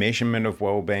more, the measurement of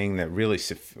well-being, that really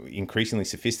increasingly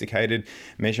sophisticated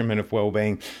measurement of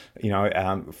well-being,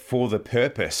 for the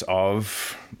purpose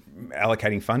of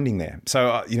allocating funding there.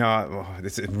 So,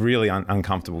 it's a really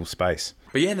uncomfortable space.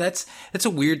 But yeah, that's a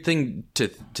weird thing to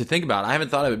think about. I haven't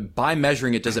thought of it. By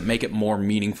measuring it, does it make it more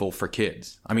meaningful for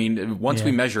kids? I mean, once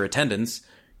we measure attendance,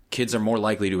 kids are more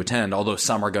likely to attend, although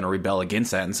some are going to rebel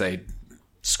against that and say,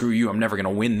 screw you, I'm never going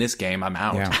to win this game, I'm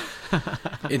out.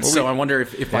 Yeah. So I wonder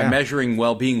if by measuring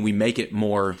well-being, we make it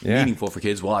more meaningful for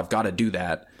kids. Well, I've got to do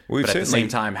that. But at the same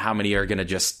time, how many are going to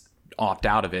just opt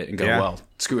out of it and go, well,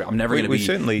 screw it, I'm never going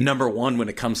to be number one when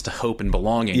it comes to hope and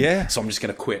belonging. So I'm just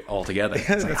going to quit altogether.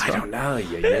 It's like, I don't know.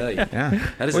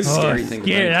 That is a scary thing.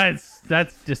 Yeah,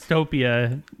 that's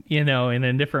dystopia, in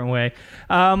a different way.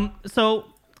 So,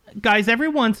 guys, every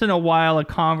once in a while, a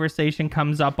conversation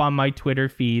comes up on my Twitter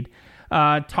feed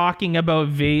talking about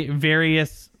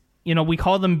various, we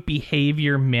call them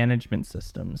behavior management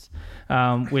systems,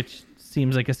 which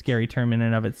seems like a scary term in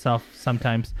and of itself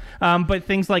sometimes. But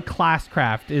things like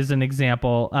Classcraft is an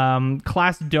example,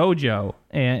 Class Dojo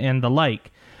and the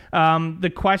like.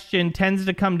 The question tends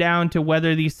to come down to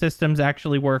whether these systems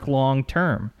actually work long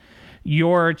term.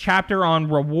 Your chapter on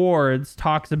rewards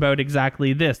talks about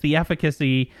exactly this, the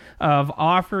efficacy of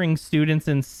offering students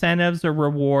incentives or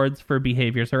rewards for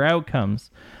behaviors or outcomes.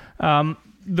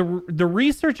 The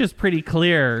research is pretty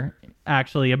clear,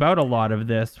 actually, about a lot of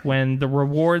this. When the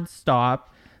rewards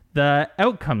stop, the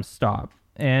outcomes stop.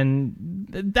 And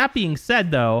that being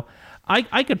said, though,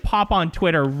 I could pop on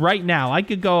Twitter right now. I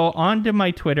could go onto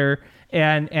my Twitter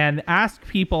and ask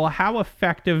people how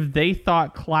effective they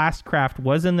thought Classcraft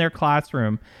was in their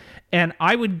classroom, and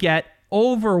I would get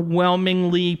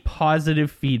overwhelmingly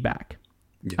positive feedback.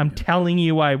 I'm telling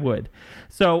you I would.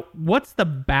 So what's the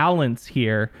balance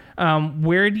here?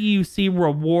 Where do you see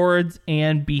rewards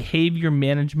and behavior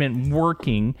management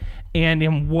working, and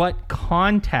in what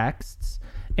contexts,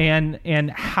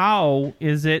 and how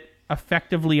is it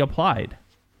effectively applied?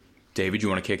 David, you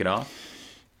want to kick it off?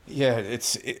 Yeah,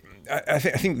 I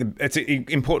think it's an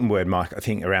important word, Mike, I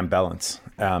think, around balance.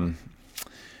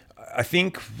 I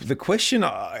think the question,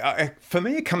 for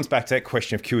me, it comes back to that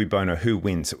question of cui bono, who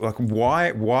wins? Like,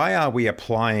 why are we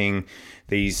applying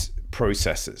these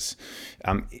processes.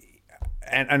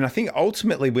 And I think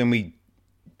ultimately when we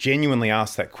genuinely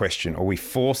ask that question, or we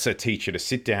force a teacher to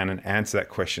sit down and answer that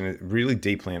question really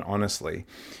deeply and honestly,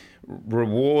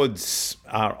 rewards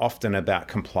are often about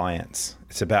compliance.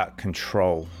 It's about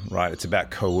control, right? It's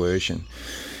about coercion.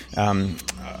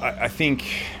 I think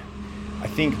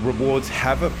rewards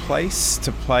have a place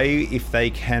to play if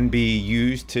they can be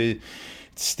used to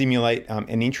stimulate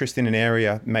an interest in an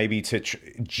area, maybe to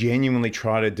genuinely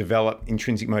try to develop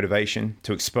intrinsic motivation,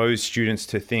 to expose students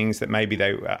to things that maybe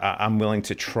they are unwilling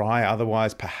to try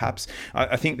otherwise, perhaps.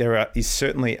 I think there is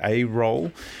certainly a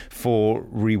role for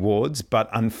rewards, but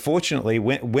unfortunately,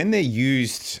 when they're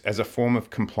used as a form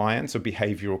of compliance or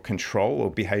behavioral control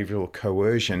or behavioral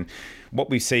coercion,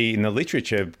 what we see in the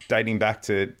literature dating back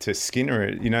to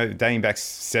Skinner, dating back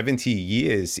 70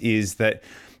 years, is that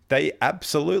they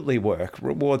absolutely work.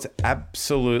 Rewards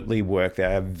absolutely work. They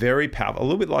are very powerful, a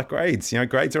little bit like grades.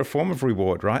 Grades are a form of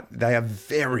reward, right? They are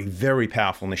very, very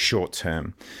powerful in the short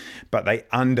term, but they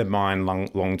undermine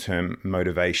long-term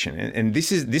motivation. And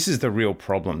this is the real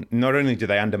problem. Not only do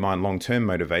they undermine long-term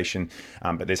motivation,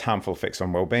 but there's harmful effects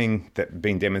on well-being that have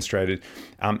been demonstrated,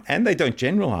 and they don't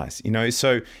generalize.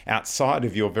 So outside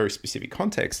of your very specific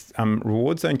context,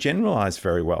 rewards don't generalize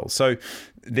very well. So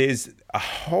there's a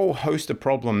whole host of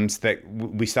problems that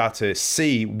we start to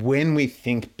see when we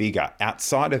think bigger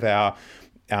outside of our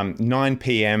 9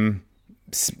 p.m.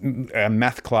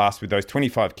 math class with those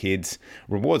 25 kids.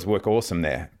 Rewards work awesome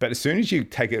there. But as soon as you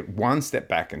take it one step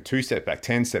back and 2 steps back,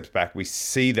 10 steps back, we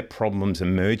see the problems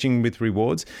emerging with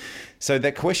rewards. So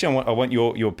that question I want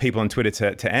your people on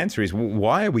Twitter to answer is,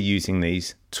 why are we using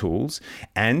these tools?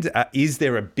 And is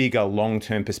there a bigger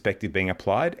long-term perspective being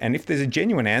applied? And if there's a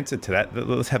genuine answer to that,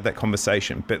 let's have that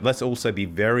conversation. But let's also be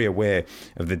very aware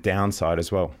of the downside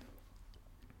as well.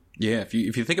 Yeah, if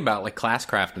you think about like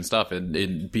Classcraft and stuff,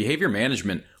 and behavior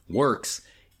management works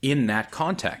in that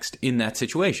context, in that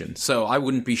situation. So I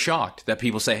wouldn't be shocked that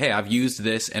people say, hey, I've used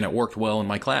this and it worked well in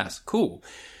my class. Cool.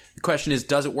 The question is,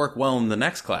 does it work well in the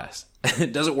next class?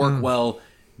 Does it work well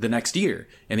the next year?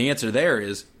 And the answer there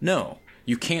is no.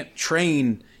 You can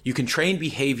train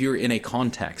behavior in a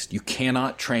context. You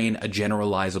cannot train a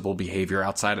generalizable behavior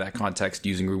outside of that context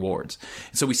using rewards.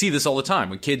 So we see this all the time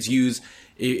when kids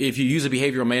if you use a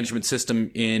behavioral management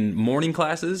system in morning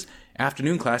classes,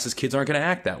 afternoon classes, kids aren't going to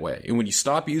act that way. And when you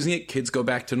stop using it, kids go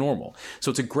back to normal.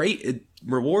 So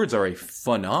rewards are a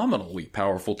phenomenally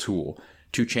powerful tool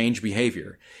to change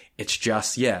behavior. It's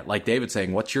just, like David's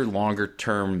saying, what's your longer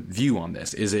term view on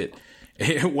this?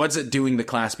 What's it doing the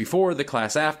class before, the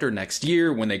class after, next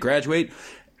year, when they graduate?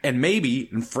 And maybe,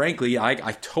 and frankly, I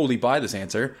totally buy this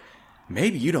answer,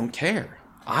 maybe you don't care.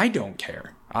 I don't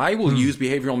care. I will use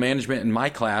behavioral management in my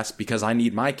class because I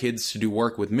need my kids to do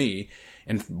work with me.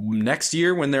 And next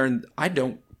year when I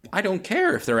don't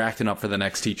care if they're acting up for the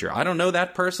next teacher. I don't know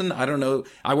that person. I don't know.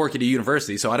 I work at a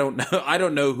university, so I don't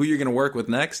know who you're going to work with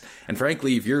next. And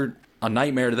frankly, if you're a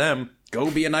nightmare to them,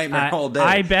 go be a nightmare all day.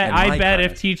 I bet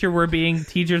if teachers were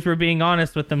being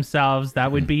honest with themselves,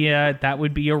 that would be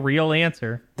a real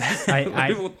answer.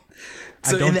 I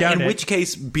don't doubt it. In which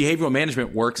case, behavioral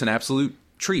management works an absolute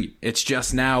treat. It's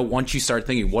just now once you start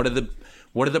thinking, what are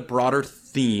the broader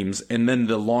themes and then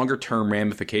the longer term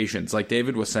ramifications? Like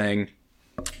David was saying,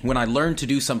 when I learn to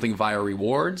do something via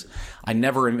rewards, I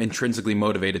never am intrinsically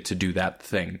motivated to do that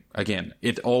thing again.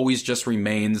 It always just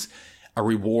remains a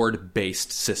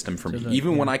reward-based system for me.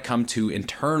 Even when I come to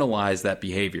internalize that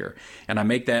behavior, and I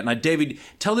make that. And David,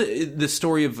 tell the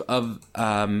story of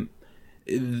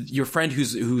your friend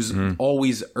who's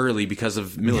always early because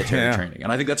of military training,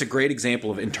 and I think that's a great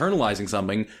example of internalizing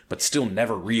something, but still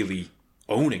never really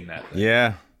owning that thing.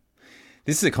 Yeah,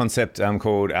 this is a concept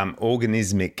called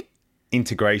organismic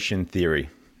integration theory.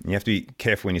 You have to be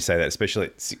careful when you say that, especially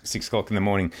at 6 o'clock in the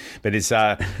morning. But it's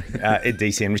Ed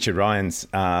Deci and Richard Ryan's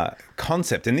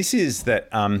concept. And this is that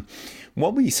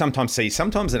what we sometimes see,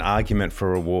 sometimes an argument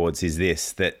for rewards is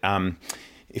this, that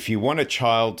if you want a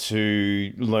child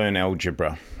to learn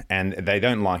algebra and they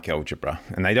don't like algebra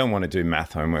and they don't want to do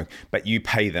math homework, but you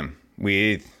pay them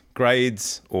with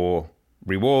grades or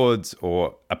rewards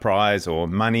or a prize or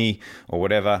money or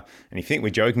whatever, and you think we're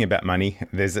joking about money,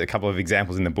 there's a couple of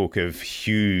examples in the book of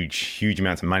huge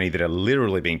amounts of money that are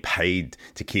literally being paid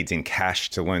to kids in cash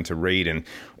to learn to read, and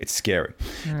it's scary.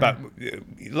 But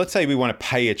let's say we want to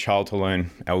pay a child to learn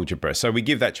algebra. So we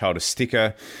give that child a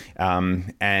sticker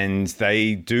and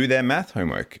they do their math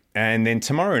homework. And then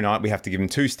tomorrow night, we have to give them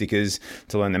 2 stickers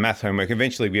to learn the math homework.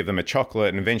 Eventually, we give them a chocolate,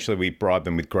 and eventually we bribe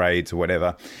them with grades or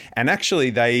whatever. And actually,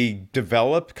 they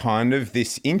develop kind of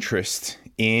this interest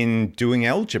in doing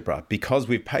algebra because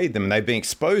we've paid them and they've been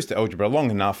exposed to algebra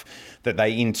long enough that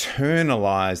they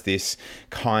internalize this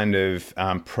kind of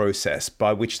process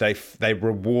by which they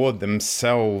reward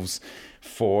themselves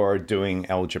for doing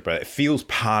algebra. It feels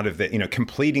part of the,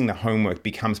 completing the homework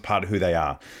becomes part of who they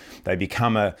are. They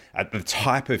become the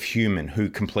type of human who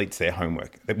completes their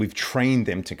homework, that we've trained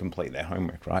them to complete their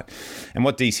homework, right? And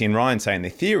what DC and Ryan say in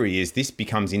their theory is this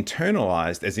becomes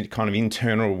internalized as a kind of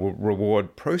internal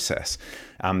reward process,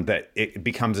 that it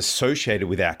becomes associated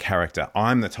with our character.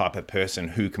 I'm the type of person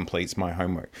who completes my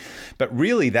homework. But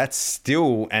really, that's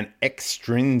still an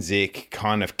extrinsic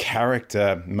kind of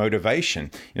character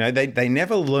motivation. They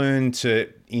never learn to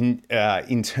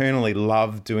internally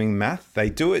love doing math. They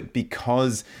do it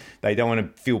because they don't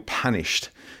want to feel punished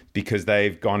because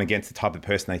they've gone against the type of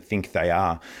person they think they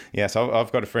are. Yeah, so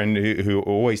I've got a friend who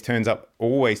always turns up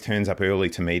early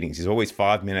to meetings. He's always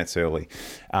 5 minutes early.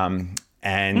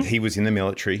 And he was in the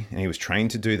military and he was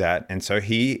trained to do that. And so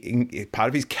part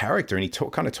of his character, and he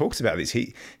kind of talks about this,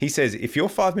 he says, if you're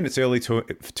 5 minutes early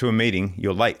to a meeting,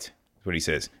 you're late. That's what he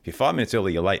says. If you're 5 minutes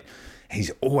early, you're late.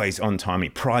 He's always on time. He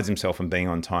prides himself on being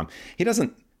on time. He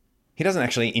doesn't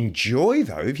actually enjoy,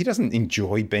 though. He doesn't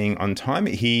enjoy being on time.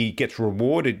 He gets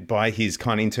rewarded by his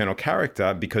kind of internal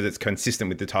character because it's consistent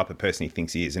with the type of person he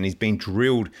thinks he is. And he's been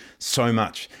drilled so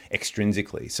much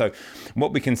extrinsically. So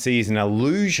what we can see is an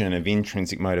illusion of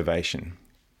intrinsic motivation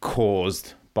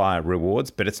caused by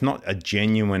rewards, but it's not a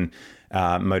genuine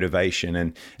motivation.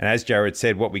 And as Jared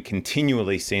said, what we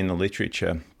continually see in the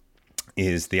literature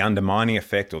is the undermining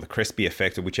effect or the Crespi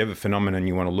effect or whichever phenomenon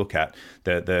you want to look at.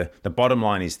 The bottom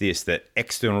line is this, that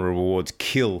external rewards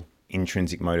kill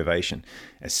intrinsic motivation.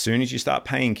 As soon as you start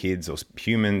paying kids or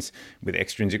humans with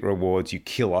extrinsic rewards, you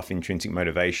kill off intrinsic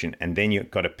motivation, and then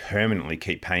you've got to permanently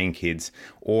keep paying kids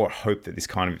or hope that this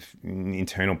kind of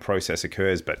internal process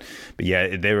occurs. But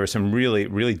yeah, there are some really,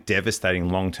 really devastating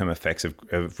long-term effects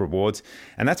of rewards.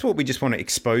 And that's what we just want to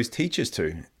expose teachers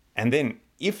to. And then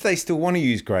if they still want to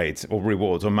use grades or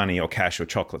rewards or money or cash or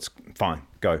chocolates, fine,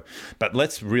 go. But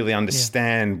let's really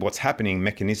understand what's happening,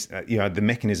 the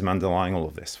mechanism underlying all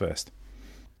of this first.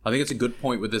 I think it's a good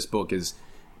point with this book is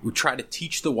we try to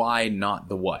teach the why, not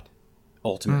the what,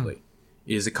 ultimately.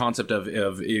 Is a concept of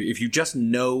if you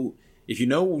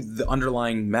know the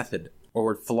underlying method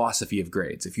or philosophy of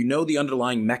grades, if you know the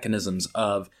underlying mechanisms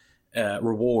of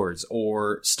rewards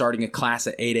or starting a class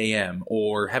at 8 a.m.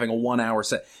 or having a 1 hour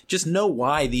set. Just know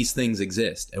why these things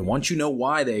exist. And once you know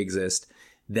why they exist,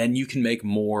 then you can make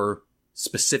more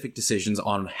specific decisions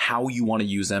on how you want to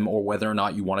use them or whether or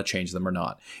not you want to change them or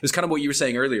not. It was kind of what you were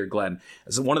saying earlier, Glenn.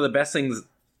 So one of the best things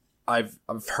I've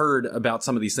heard about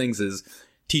some of these things is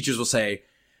teachers will say,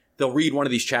 they'll read one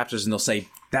of these chapters and they'll say,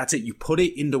 that's it. You put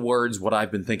it into words what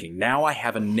I've been thinking. Now I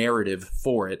have a narrative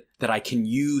for it that I can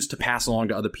use to pass along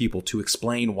to other people to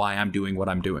explain why I'm doing what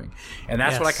I'm doing. And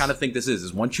that's what I kind of think this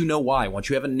is once you know why, once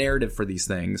you have a narrative for these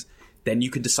things, then you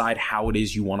can decide how it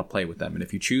is you want to play with them. And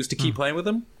if you choose to keep playing with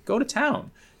them, go to town.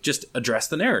 Just address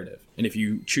the narrative. And if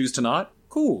you choose to not,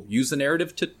 cool. Use the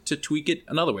narrative to tweak it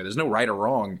another way. There's no right or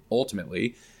wrong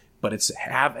ultimately, but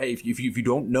if you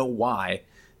don't know why,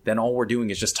 then all we're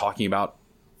doing is just talking about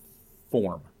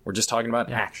form. We're just talking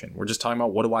about action. We're just talking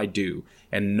about what do I do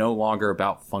and no longer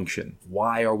about function.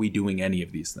 Why are we doing any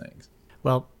of these things?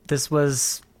 Well, this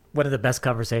was one of the best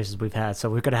conversations we've had. So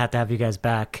we're going to have you guys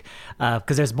back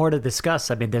because there's more to discuss.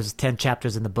 I mean, there's 10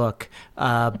 chapters in the book.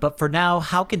 But for now,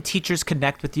 how can teachers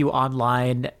connect with you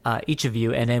online, each of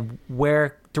you, and then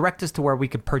direct us to where we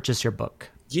can purchase your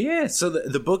book? Yeah, so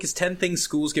the book is 10 Things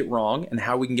Schools Get Wrong and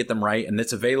How We Can Get Them Right. And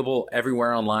it's available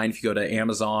everywhere online. If you go to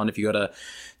Amazon, if you go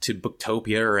to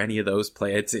Booktopia or any of those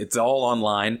it's all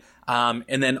online.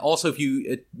 And then also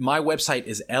my website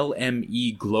is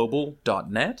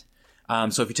lmeglobal.net.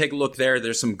 So if you take a look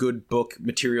there's some good book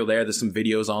material there. There's some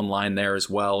videos online there as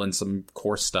well and some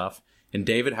course stuff. And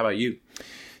David, how about you?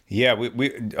 Yeah,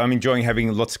 I'm enjoying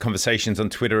having lots of conversations on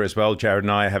Twitter as well. Jared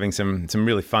and I are having some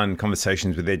really fun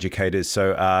conversations with educators.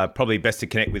 So probably best to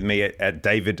connect with me at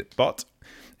David Bott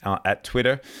at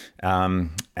Twitter.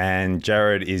 And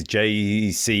Jared is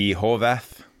JC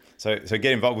Horvath. So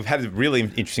get involved. We've had a really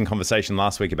interesting conversation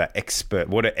last week about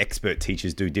what do expert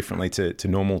teachers do differently to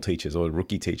normal teachers or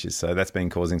rookie teachers. So that's been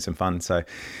causing some fun. So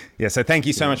yeah, so thank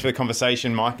you so much for the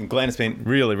conversation, Mike and Glenn. It's been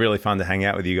really, really fun to hang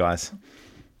out with you guys.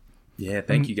 Yeah,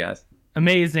 thank you guys.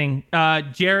 Amazing.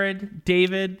 Jared,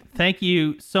 David, thank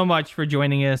you so much for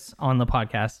joining us on the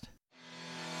podcast.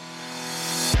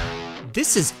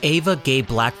 This is Ava Gay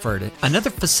Blackford, another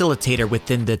facilitator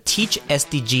within the Teach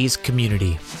SDGs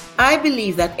community. I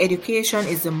believe that education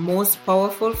is the most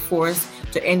powerful force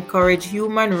to encourage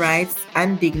human rights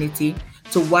and dignity,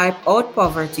 to wipe out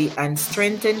poverty and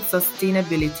strengthen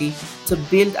sustainability, to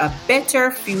build a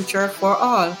better future for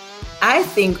all. I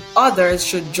think others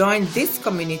should join this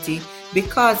community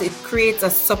because it creates a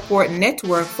support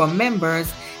network for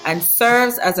members and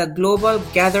serves as a global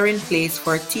gathering place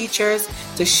for teachers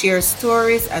to share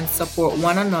stories and support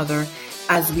one another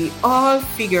as we all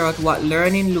figure out what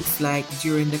learning looks like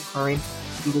during the current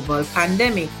global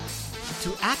pandemic.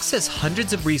 To access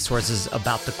hundreds of resources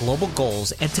about the global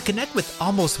goals and to connect with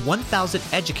almost 1,000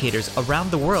 educators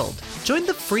around the world, join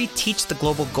the free Teach the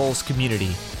Global Goals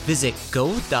community. Visit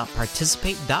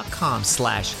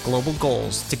go.participate.com/global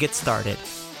goals to get started.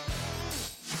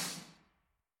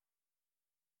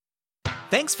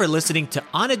 Thanks for listening to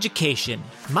On Education.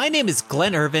 My name is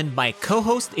Glenn Irvin. My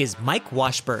co-host is Mike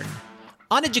Washburn.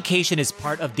 On Education is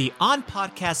part of the On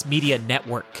Podcast Media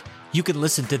Network. You can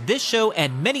listen to this show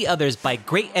and many others by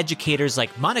great educators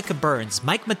like Monica Burns,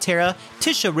 Mike Matera,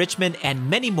 Tisha Richmond, and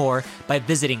many more by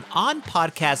visiting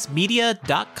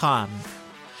onpodcastmedia.com.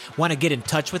 Want to get in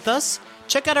touch with us?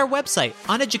 Check out our website,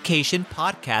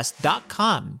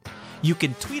 oneducationpodcast.com. You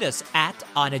can tweet us at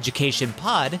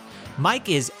oneducationpod. Mike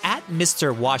is at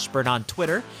Mr. Washburn on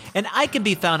Twitter, and I can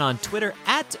be found on Twitter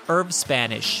at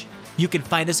IrvSpanish. You can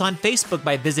find us on Facebook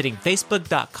by visiting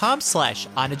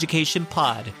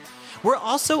facebook.com/oneducationpod. We're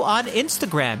also on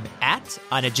Instagram at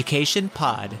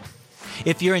oneducationpod.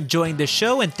 If you're enjoying the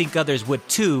show and think others would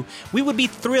too, we would be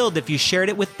thrilled if you shared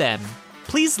it with them.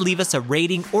 Please leave us a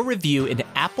rating or review in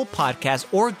Apple Podcasts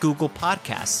or Google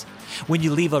Podcasts. When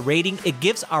you leave a rating, it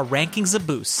gives our rankings a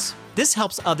boost. This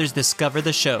helps others discover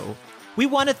the show. We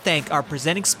want to thank our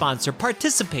presenting sponsor,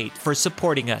 Participate, for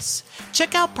supporting us.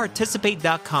 Check out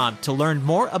participate.com to learn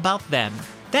more about them.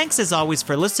 Thanks as always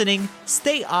for listening.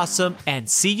 Stay awesome and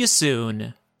see you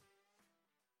soon.